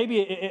then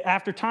maybe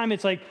after time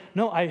it's like,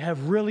 no, I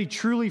have really,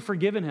 truly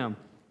forgiven him.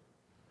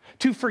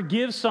 To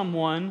forgive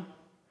someone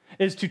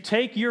is to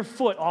take your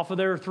foot off of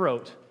their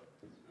throat.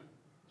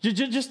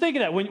 Just think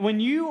of that.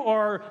 When you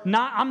are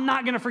I'm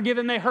not going to forgive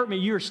them, they hurt me.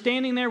 You're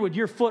standing there with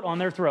your foot on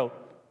their throat.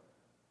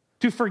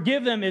 To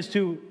forgive them is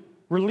to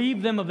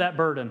relieve them of that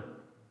burden.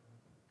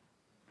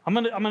 I'm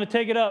gonna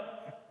take it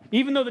up.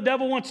 Even though the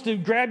devil wants to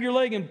grab your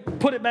leg and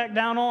put it back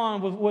down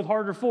on with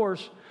harder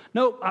force.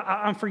 No,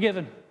 I'm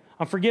forgiven.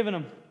 I'm forgiving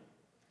him.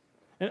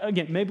 And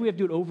again, maybe we have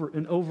to do it over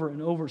and over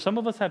and over. Some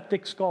of us have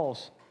thick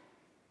skulls.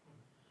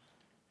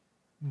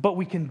 But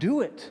we can do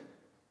it.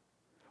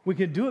 We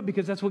can do it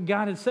because that's what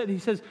God has said. He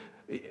says,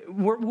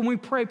 when we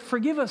pray,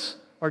 forgive us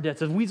our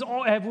debts. As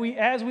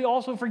we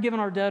also forgiven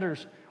our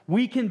debtors.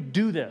 We can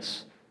do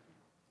this.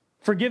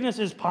 Forgiveness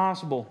is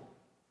possible.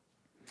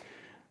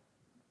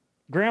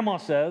 Grandma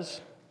says,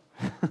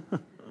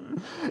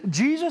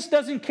 Jesus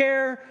doesn't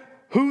care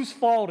whose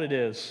fault it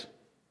is.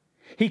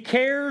 He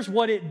cares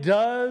what it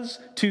does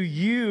to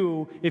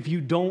you if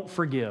you don't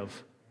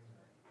forgive.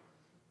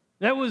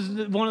 That was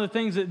one of the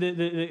things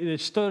that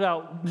stood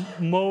out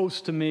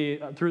most to me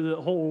through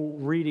the whole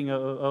reading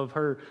of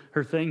her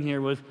thing here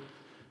was,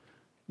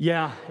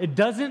 it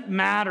doesn't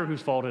matter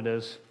whose fault it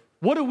is.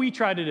 What do we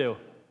try to do?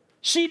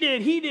 She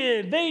did, he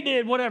did, they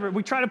did, whatever.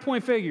 We try to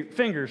point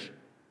fingers.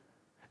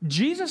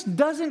 Jesus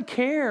doesn't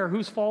care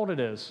whose fault it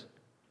is.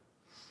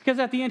 Because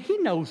at the end, he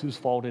knows whose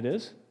fault it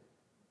is.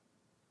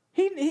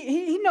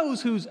 He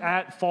knows who's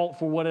at fault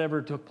for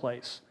whatever took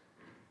place.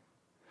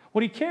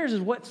 What he cares is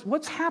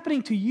what's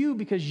happening to you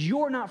because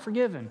you're not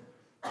forgiven.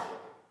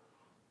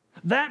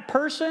 That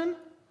person,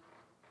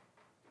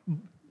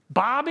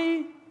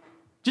 Bobby,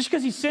 just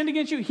because he sinned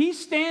against you, he's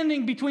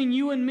standing between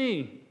you and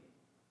me.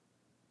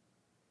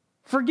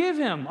 Forgive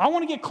him. I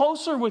want to get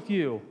closer with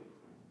you.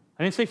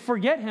 I didn't say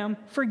forget him,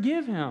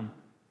 forgive him.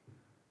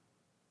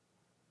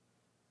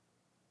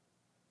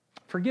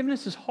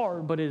 Forgiveness is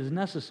hard, but it is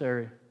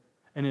necessary,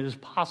 and it is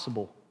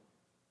possible.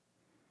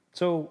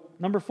 So,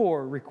 number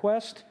 4,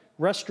 request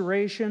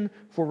restoration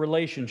for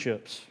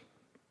relationships.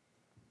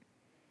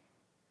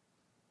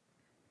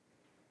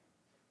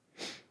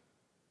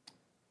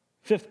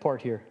 Fifth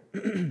part here.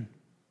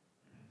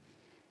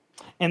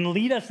 And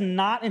lead us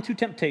not into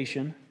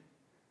temptation,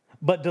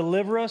 but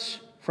deliver us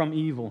from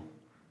evil.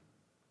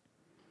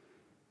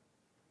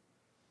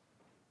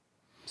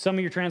 Some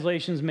of your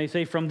translations may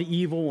say from the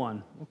evil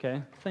one.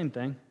 Okay, same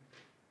thing.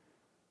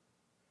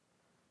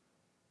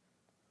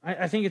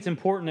 I think it's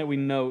important that we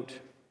note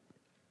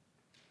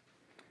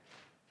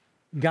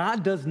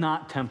God does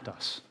not tempt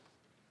us.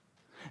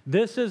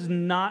 This is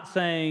not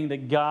saying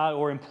that God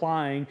or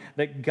implying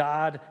that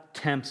God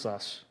tempts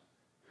us.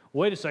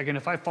 Wait a second,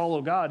 if I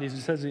follow God, he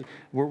says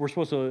we're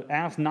supposed to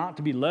ask not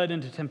to be led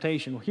into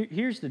temptation. Well,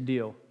 here's the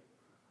deal.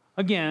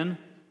 Again,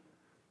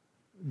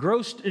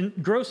 gross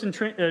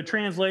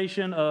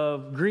translation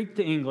of Greek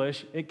to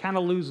English, it kind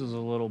of loses a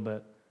little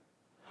bit.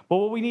 But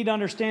what we need to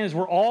understand is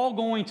we're all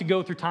going to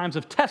go through times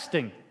of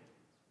testing.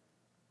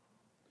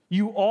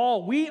 We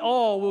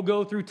all will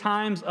go through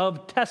times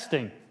of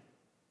testing.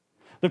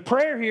 The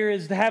prayer here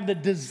is to have the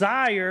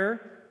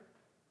desire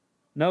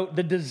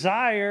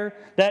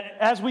that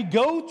as we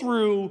go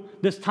through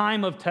this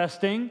time of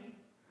testing,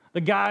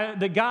 that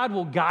God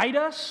will guide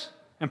us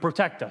and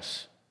protect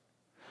us.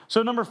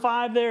 So number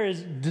 5 there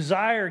is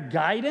desire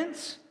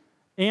guidance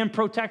and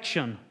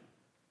protection.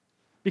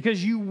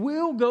 Because you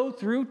will go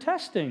through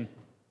testing.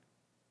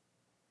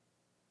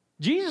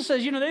 Jesus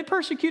says, they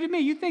persecuted me.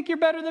 You think you're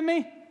better than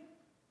me?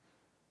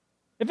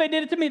 If they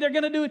did it to me, they're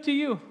going to do it to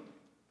you.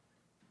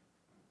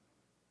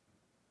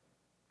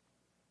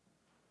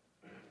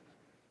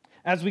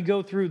 As we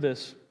go through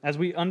this, as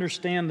we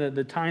understand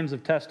the times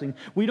of testing,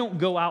 we don't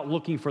go out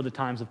looking for the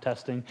times of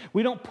testing.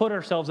 We don't put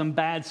ourselves in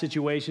bad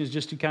situations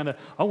just to kind of,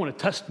 I want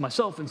to test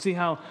myself and see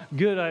how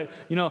good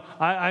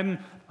I'm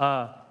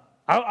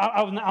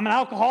an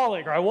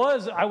alcoholic, or I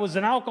was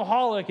an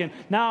alcoholic, and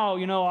now,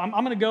 I'm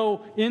going to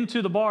go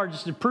into the bar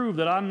just to prove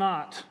that I'm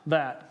not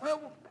that.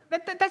 Well,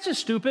 that's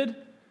just stupid.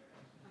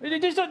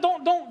 Just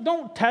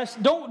don't test.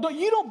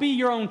 You don't be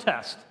your own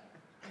test.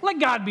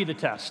 Let God be the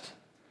test.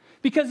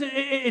 Because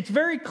it's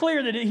very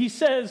clear that he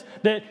says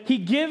that he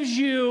gives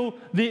you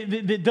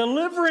the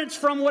deliverance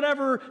from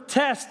whatever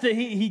test that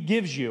he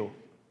gives you.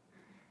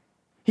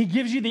 He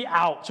gives you the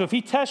out. So if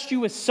he tests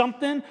you with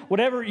something,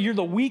 whatever you're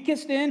the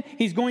weakest in,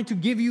 he's going to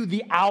give you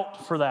the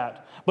out for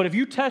that. But if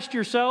you test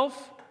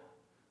yourself,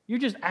 you're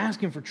just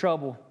asking for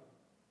trouble.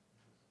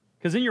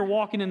 Because then you're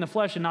walking in the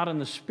flesh and not in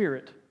the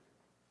spirit.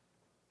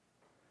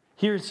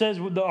 Here it says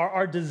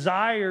our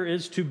desire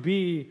is to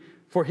be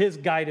for his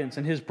guidance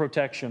and his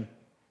protection.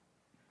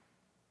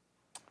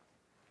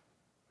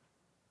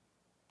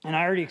 And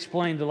I already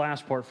explained the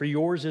last part. For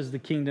yours is the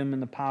kingdom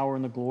and the power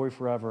and the glory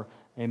forever.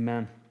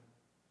 Amen.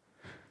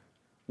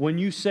 When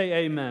you say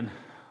amen,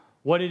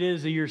 what it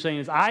is that you're saying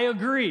is, I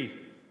agree.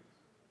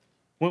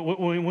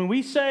 When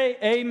we say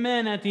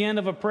amen at the end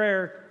of a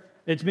prayer,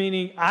 it's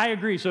meaning I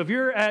agree. So if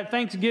you're at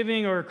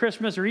Thanksgiving or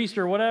Christmas or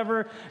Easter or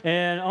whatever,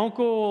 and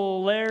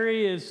Uncle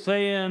Larry is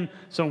saying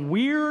some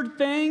weird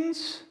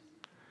things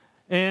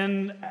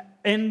in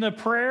the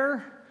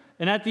prayer,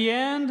 and at the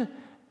end,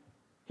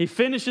 he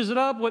finishes it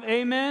up with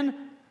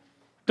amen.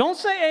 Don't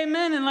say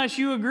amen unless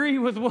you agree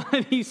with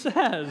what he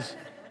says.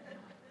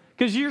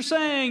 Because you're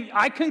saying,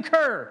 I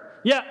concur.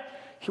 Yeah,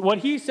 what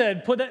he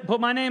said, put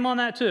my name on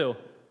that too.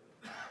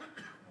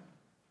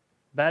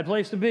 Bad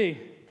place to be.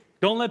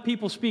 Don't let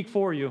people speak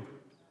for you.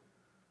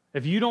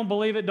 If you don't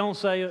believe it, don't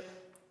say it.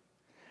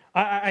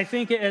 I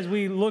think as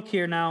we look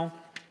here now,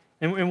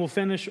 and we'll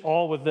finish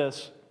all with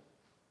this,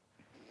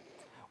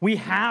 we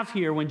have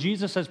here, when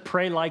Jesus says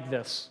pray like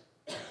this,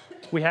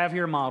 we have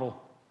here a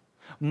model.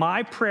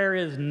 My prayer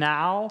is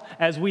now,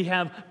 as we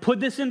have put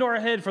this into our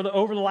head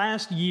over the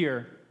last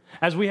year,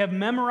 as we have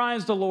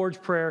memorized the Lord's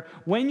Prayer,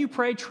 when you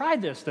pray, try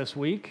this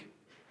week.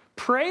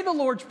 Pray the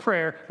Lord's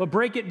Prayer, but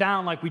break it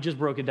down like we just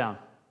broke it down.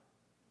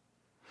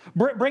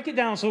 Break it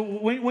down. So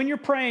when you're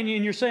praying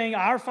and you're saying,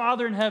 Our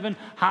Father in heaven,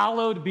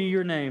 hallowed be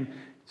your name,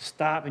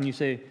 stop and you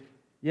say,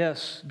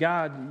 yes,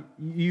 God,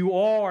 you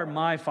are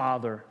my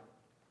Father.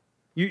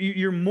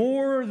 You're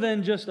more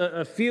than just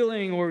a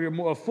feeling or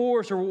you're a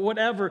force or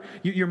whatever.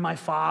 You're my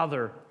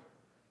Father.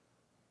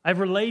 I have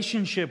a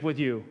relationship with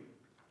you.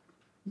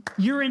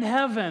 You're in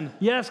heaven.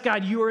 Yes,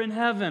 God, you are in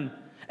heaven.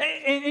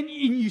 And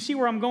you see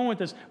where I'm going with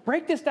this.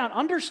 Break this down.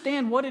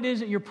 Understand what it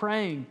is that you're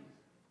praying.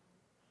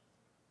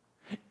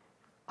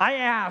 I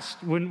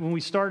asked when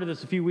we started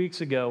this a few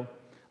weeks ago,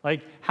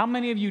 how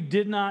many of you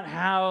did not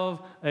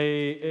have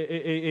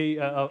a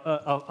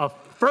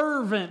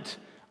fervent,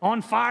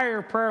 on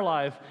fire prayer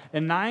life?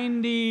 And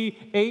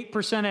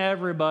 98% of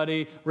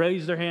everybody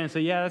raised their hand and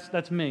said, yeah,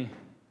 that's me.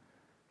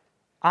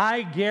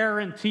 I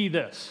guarantee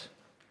this.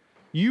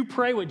 You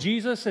pray what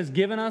Jesus has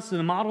given us,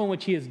 the model in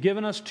which he has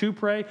given us to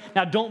pray.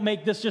 Now, don't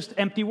make this just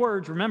empty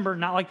words. Remember,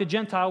 not like the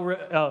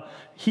Gentile,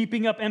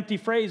 heaping up empty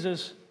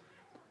phrases.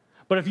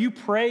 But if you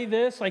pray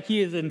this like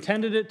he has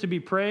intended it to be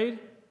prayed,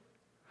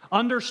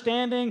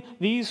 understanding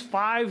these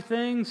 5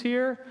 things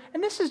here,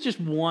 and this is just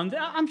one.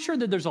 I'm sure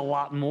that there's a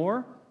lot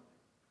more.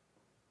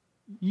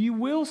 You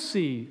will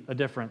see a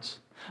difference.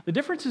 The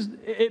difference is,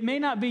 it may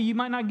not be, you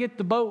might not get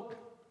the boat,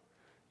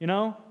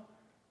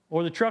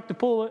 or the truck to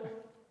pull it,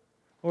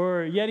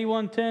 or Yeti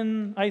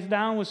 110 iced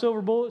down with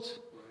silver bullets.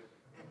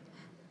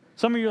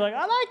 Some of you are like,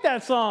 I like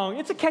that song.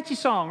 It's a catchy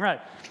song, right?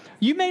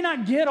 You may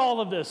not get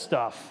all of this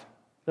stuff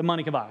that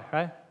money can buy,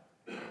 right?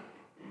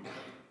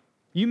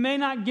 You may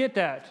not get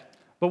that.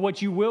 But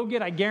what you will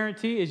get, I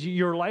guarantee, is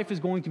your life is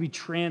going to be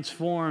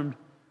transformed.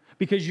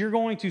 Because you're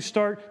going to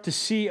start to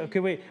see, okay,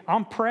 wait,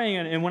 I'm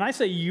praying, and when I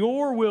say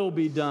your will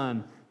be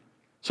done,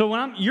 so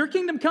when your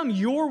kingdom come,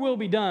 your will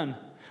be done,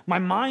 my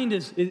mind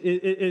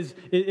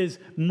is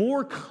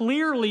more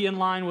clearly in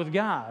line with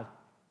God.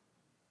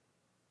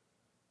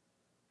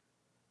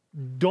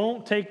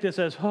 Don't take this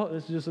as,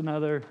 this is just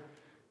another,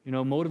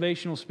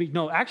 motivational speech.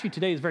 No, actually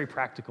today is very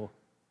practical,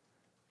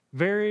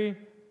 very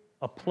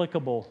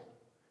applicable.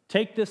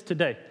 Take this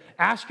today.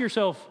 Ask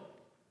yourself,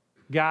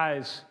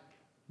 guys,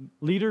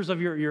 leaders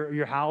of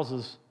your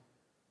houses,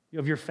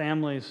 of your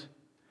families,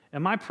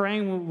 am I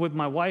praying with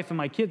my wife and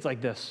my kids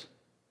like this?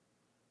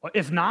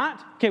 If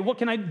not, okay, what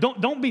can I,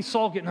 don't be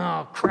sulking,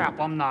 oh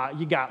crap, I'm not,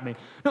 you got me.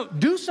 No,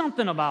 do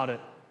something about it.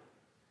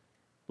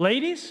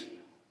 Ladies,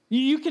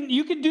 you can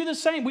do the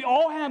same. We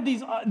all have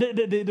these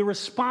the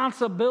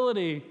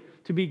responsibility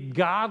to be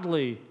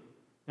godly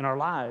in our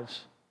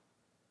lives.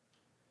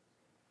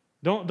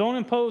 Don't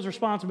impose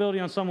responsibility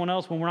on someone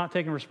else when we're not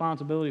taking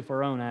responsibility for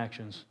our own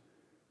actions.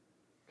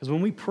 Because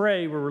when we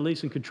pray, we're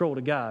releasing control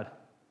to God.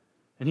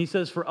 And he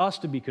says for us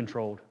to be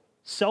controlled,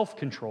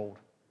 self-controlled,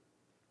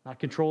 not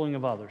controlling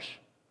of others.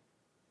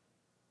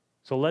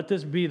 So let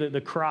this be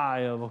the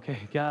cry of, okay,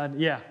 God,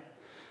 yeah,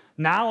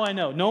 now I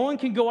know. No one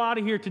can go out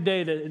of here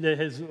today that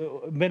has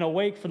been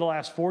awake for the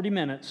last 40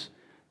 minutes.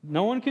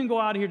 No one can go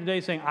out of here today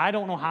saying, I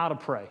don't know how to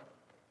pray.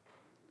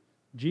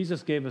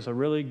 Jesus gave us a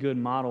really good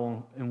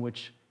model in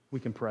which we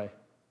can pray.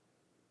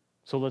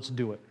 So let's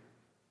do it.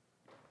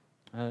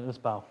 Let's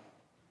bow.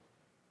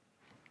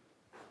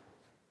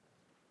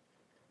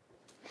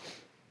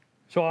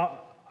 So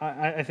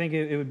I think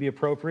it would be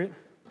appropriate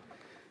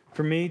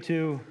for me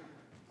to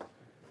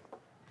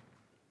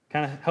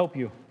kind of help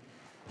you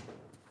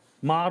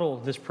model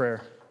this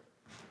prayer.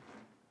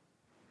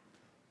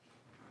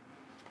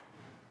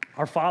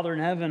 Our Father in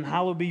heaven,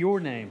 hallowed be your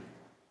name.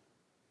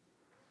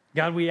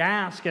 God, we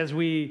ask as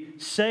we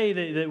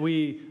say that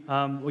we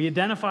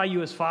identify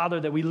you as Father,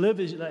 that we live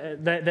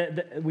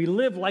that we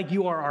live like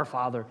you are our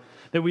Father,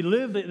 that we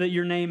live that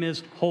your name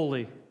is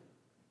holy.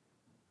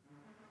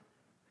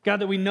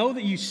 God, that we know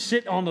that you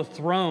sit on the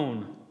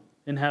throne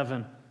in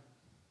heaven.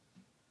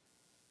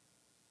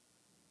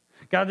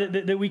 God,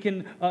 that we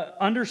can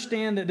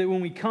understand that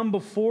when we come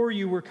before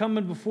you, we're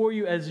coming before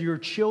you as your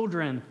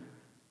children,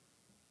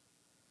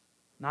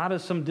 not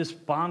as some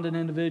despondent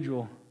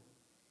individual.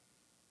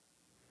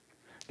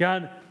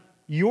 God,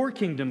 your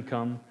kingdom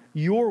come,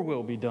 your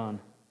will be done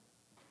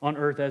on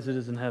earth as it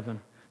is in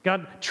heaven.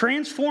 God,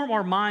 transform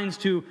our minds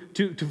to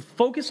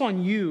focus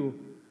on you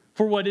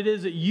for what it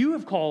is that you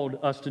have called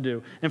us to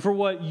do and for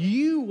what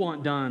you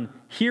want done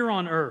here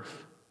on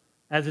earth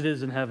as it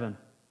is in heaven.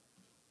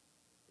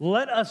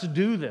 Let us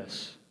do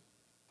this.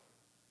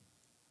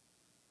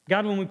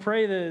 God, when we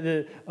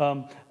pray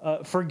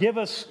forgive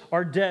us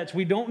our debts,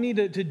 we don't need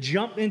to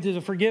jump into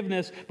the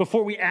forgiveness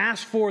before we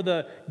ask for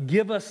the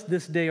give us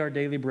this day our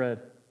daily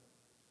bread.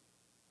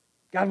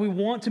 God, we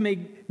want to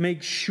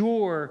make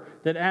sure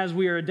that as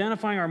we are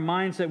identifying our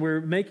mindset,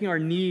 we're making our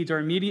needs, our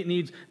immediate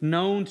needs,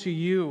 known to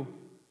you.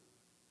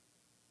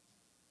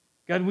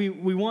 God, we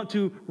want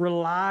to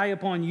rely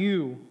upon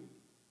you.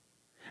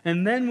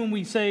 And then when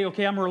we say,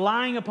 okay, I'm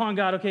relying upon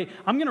God, okay,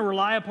 I'm going to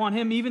rely upon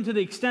him even to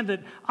the extent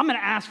that I'm going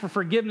to ask for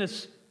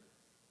forgiveness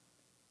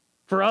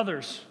for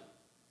others.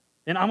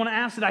 And I want to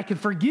ask that I can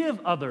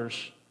forgive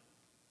others,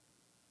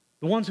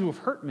 the ones who have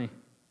hurt me,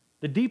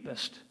 the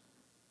deepest.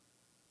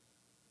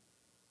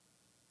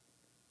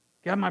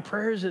 God, my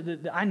prayer is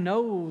that I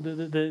know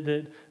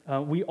that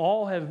we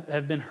all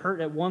have been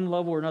hurt at one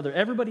level or another.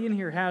 Everybody in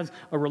here has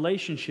a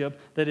relationship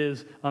that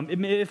is,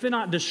 if it's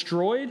not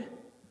destroyed,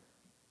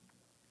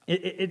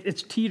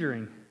 it's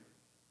teetering.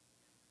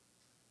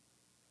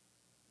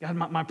 God,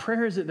 my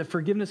prayer is that the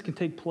forgiveness can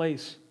take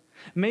place.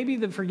 Maybe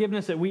the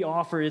forgiveness that we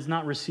offer is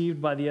not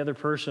received by the other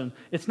person.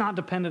 It's not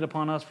dependent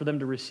upon us for them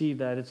to receive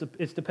that.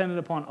 It's dependent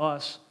upon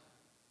us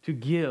to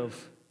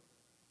give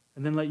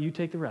and then let you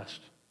take the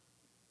rest.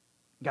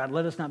 God,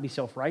 let us not be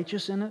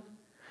self-righteous in it.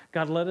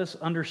 God, let us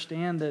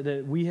understand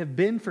that we have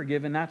been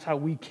forgiven. That's how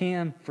we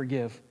can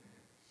forgive.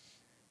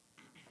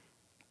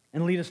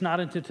 And lead us not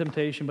into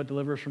temptation, but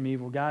deliver us from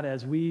evil. God,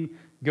 as we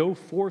go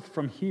forth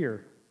from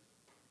here,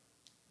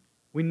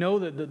 we know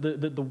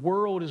that the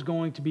world is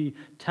going to be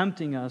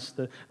tempting us.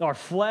 Our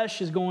flesh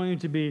is going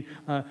to be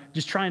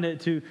just trying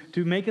to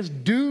make us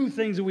do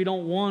things that we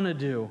don't want to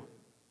do.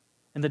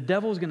 And the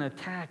devil is going to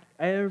attack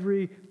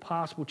every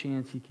possible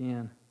chance he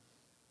can.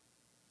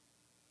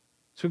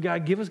 So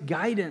God, give us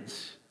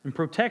guidance and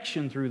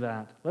protection through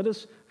that. Let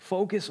us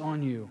focus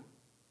on you.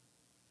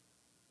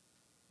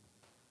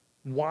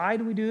 Why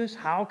do we do this?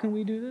 How can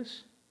we do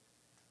this?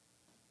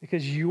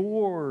 Because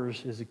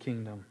yours is the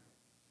kingdom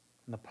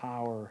and the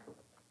power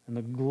and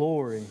the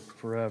glory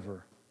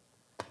forever.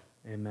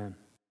 Amen.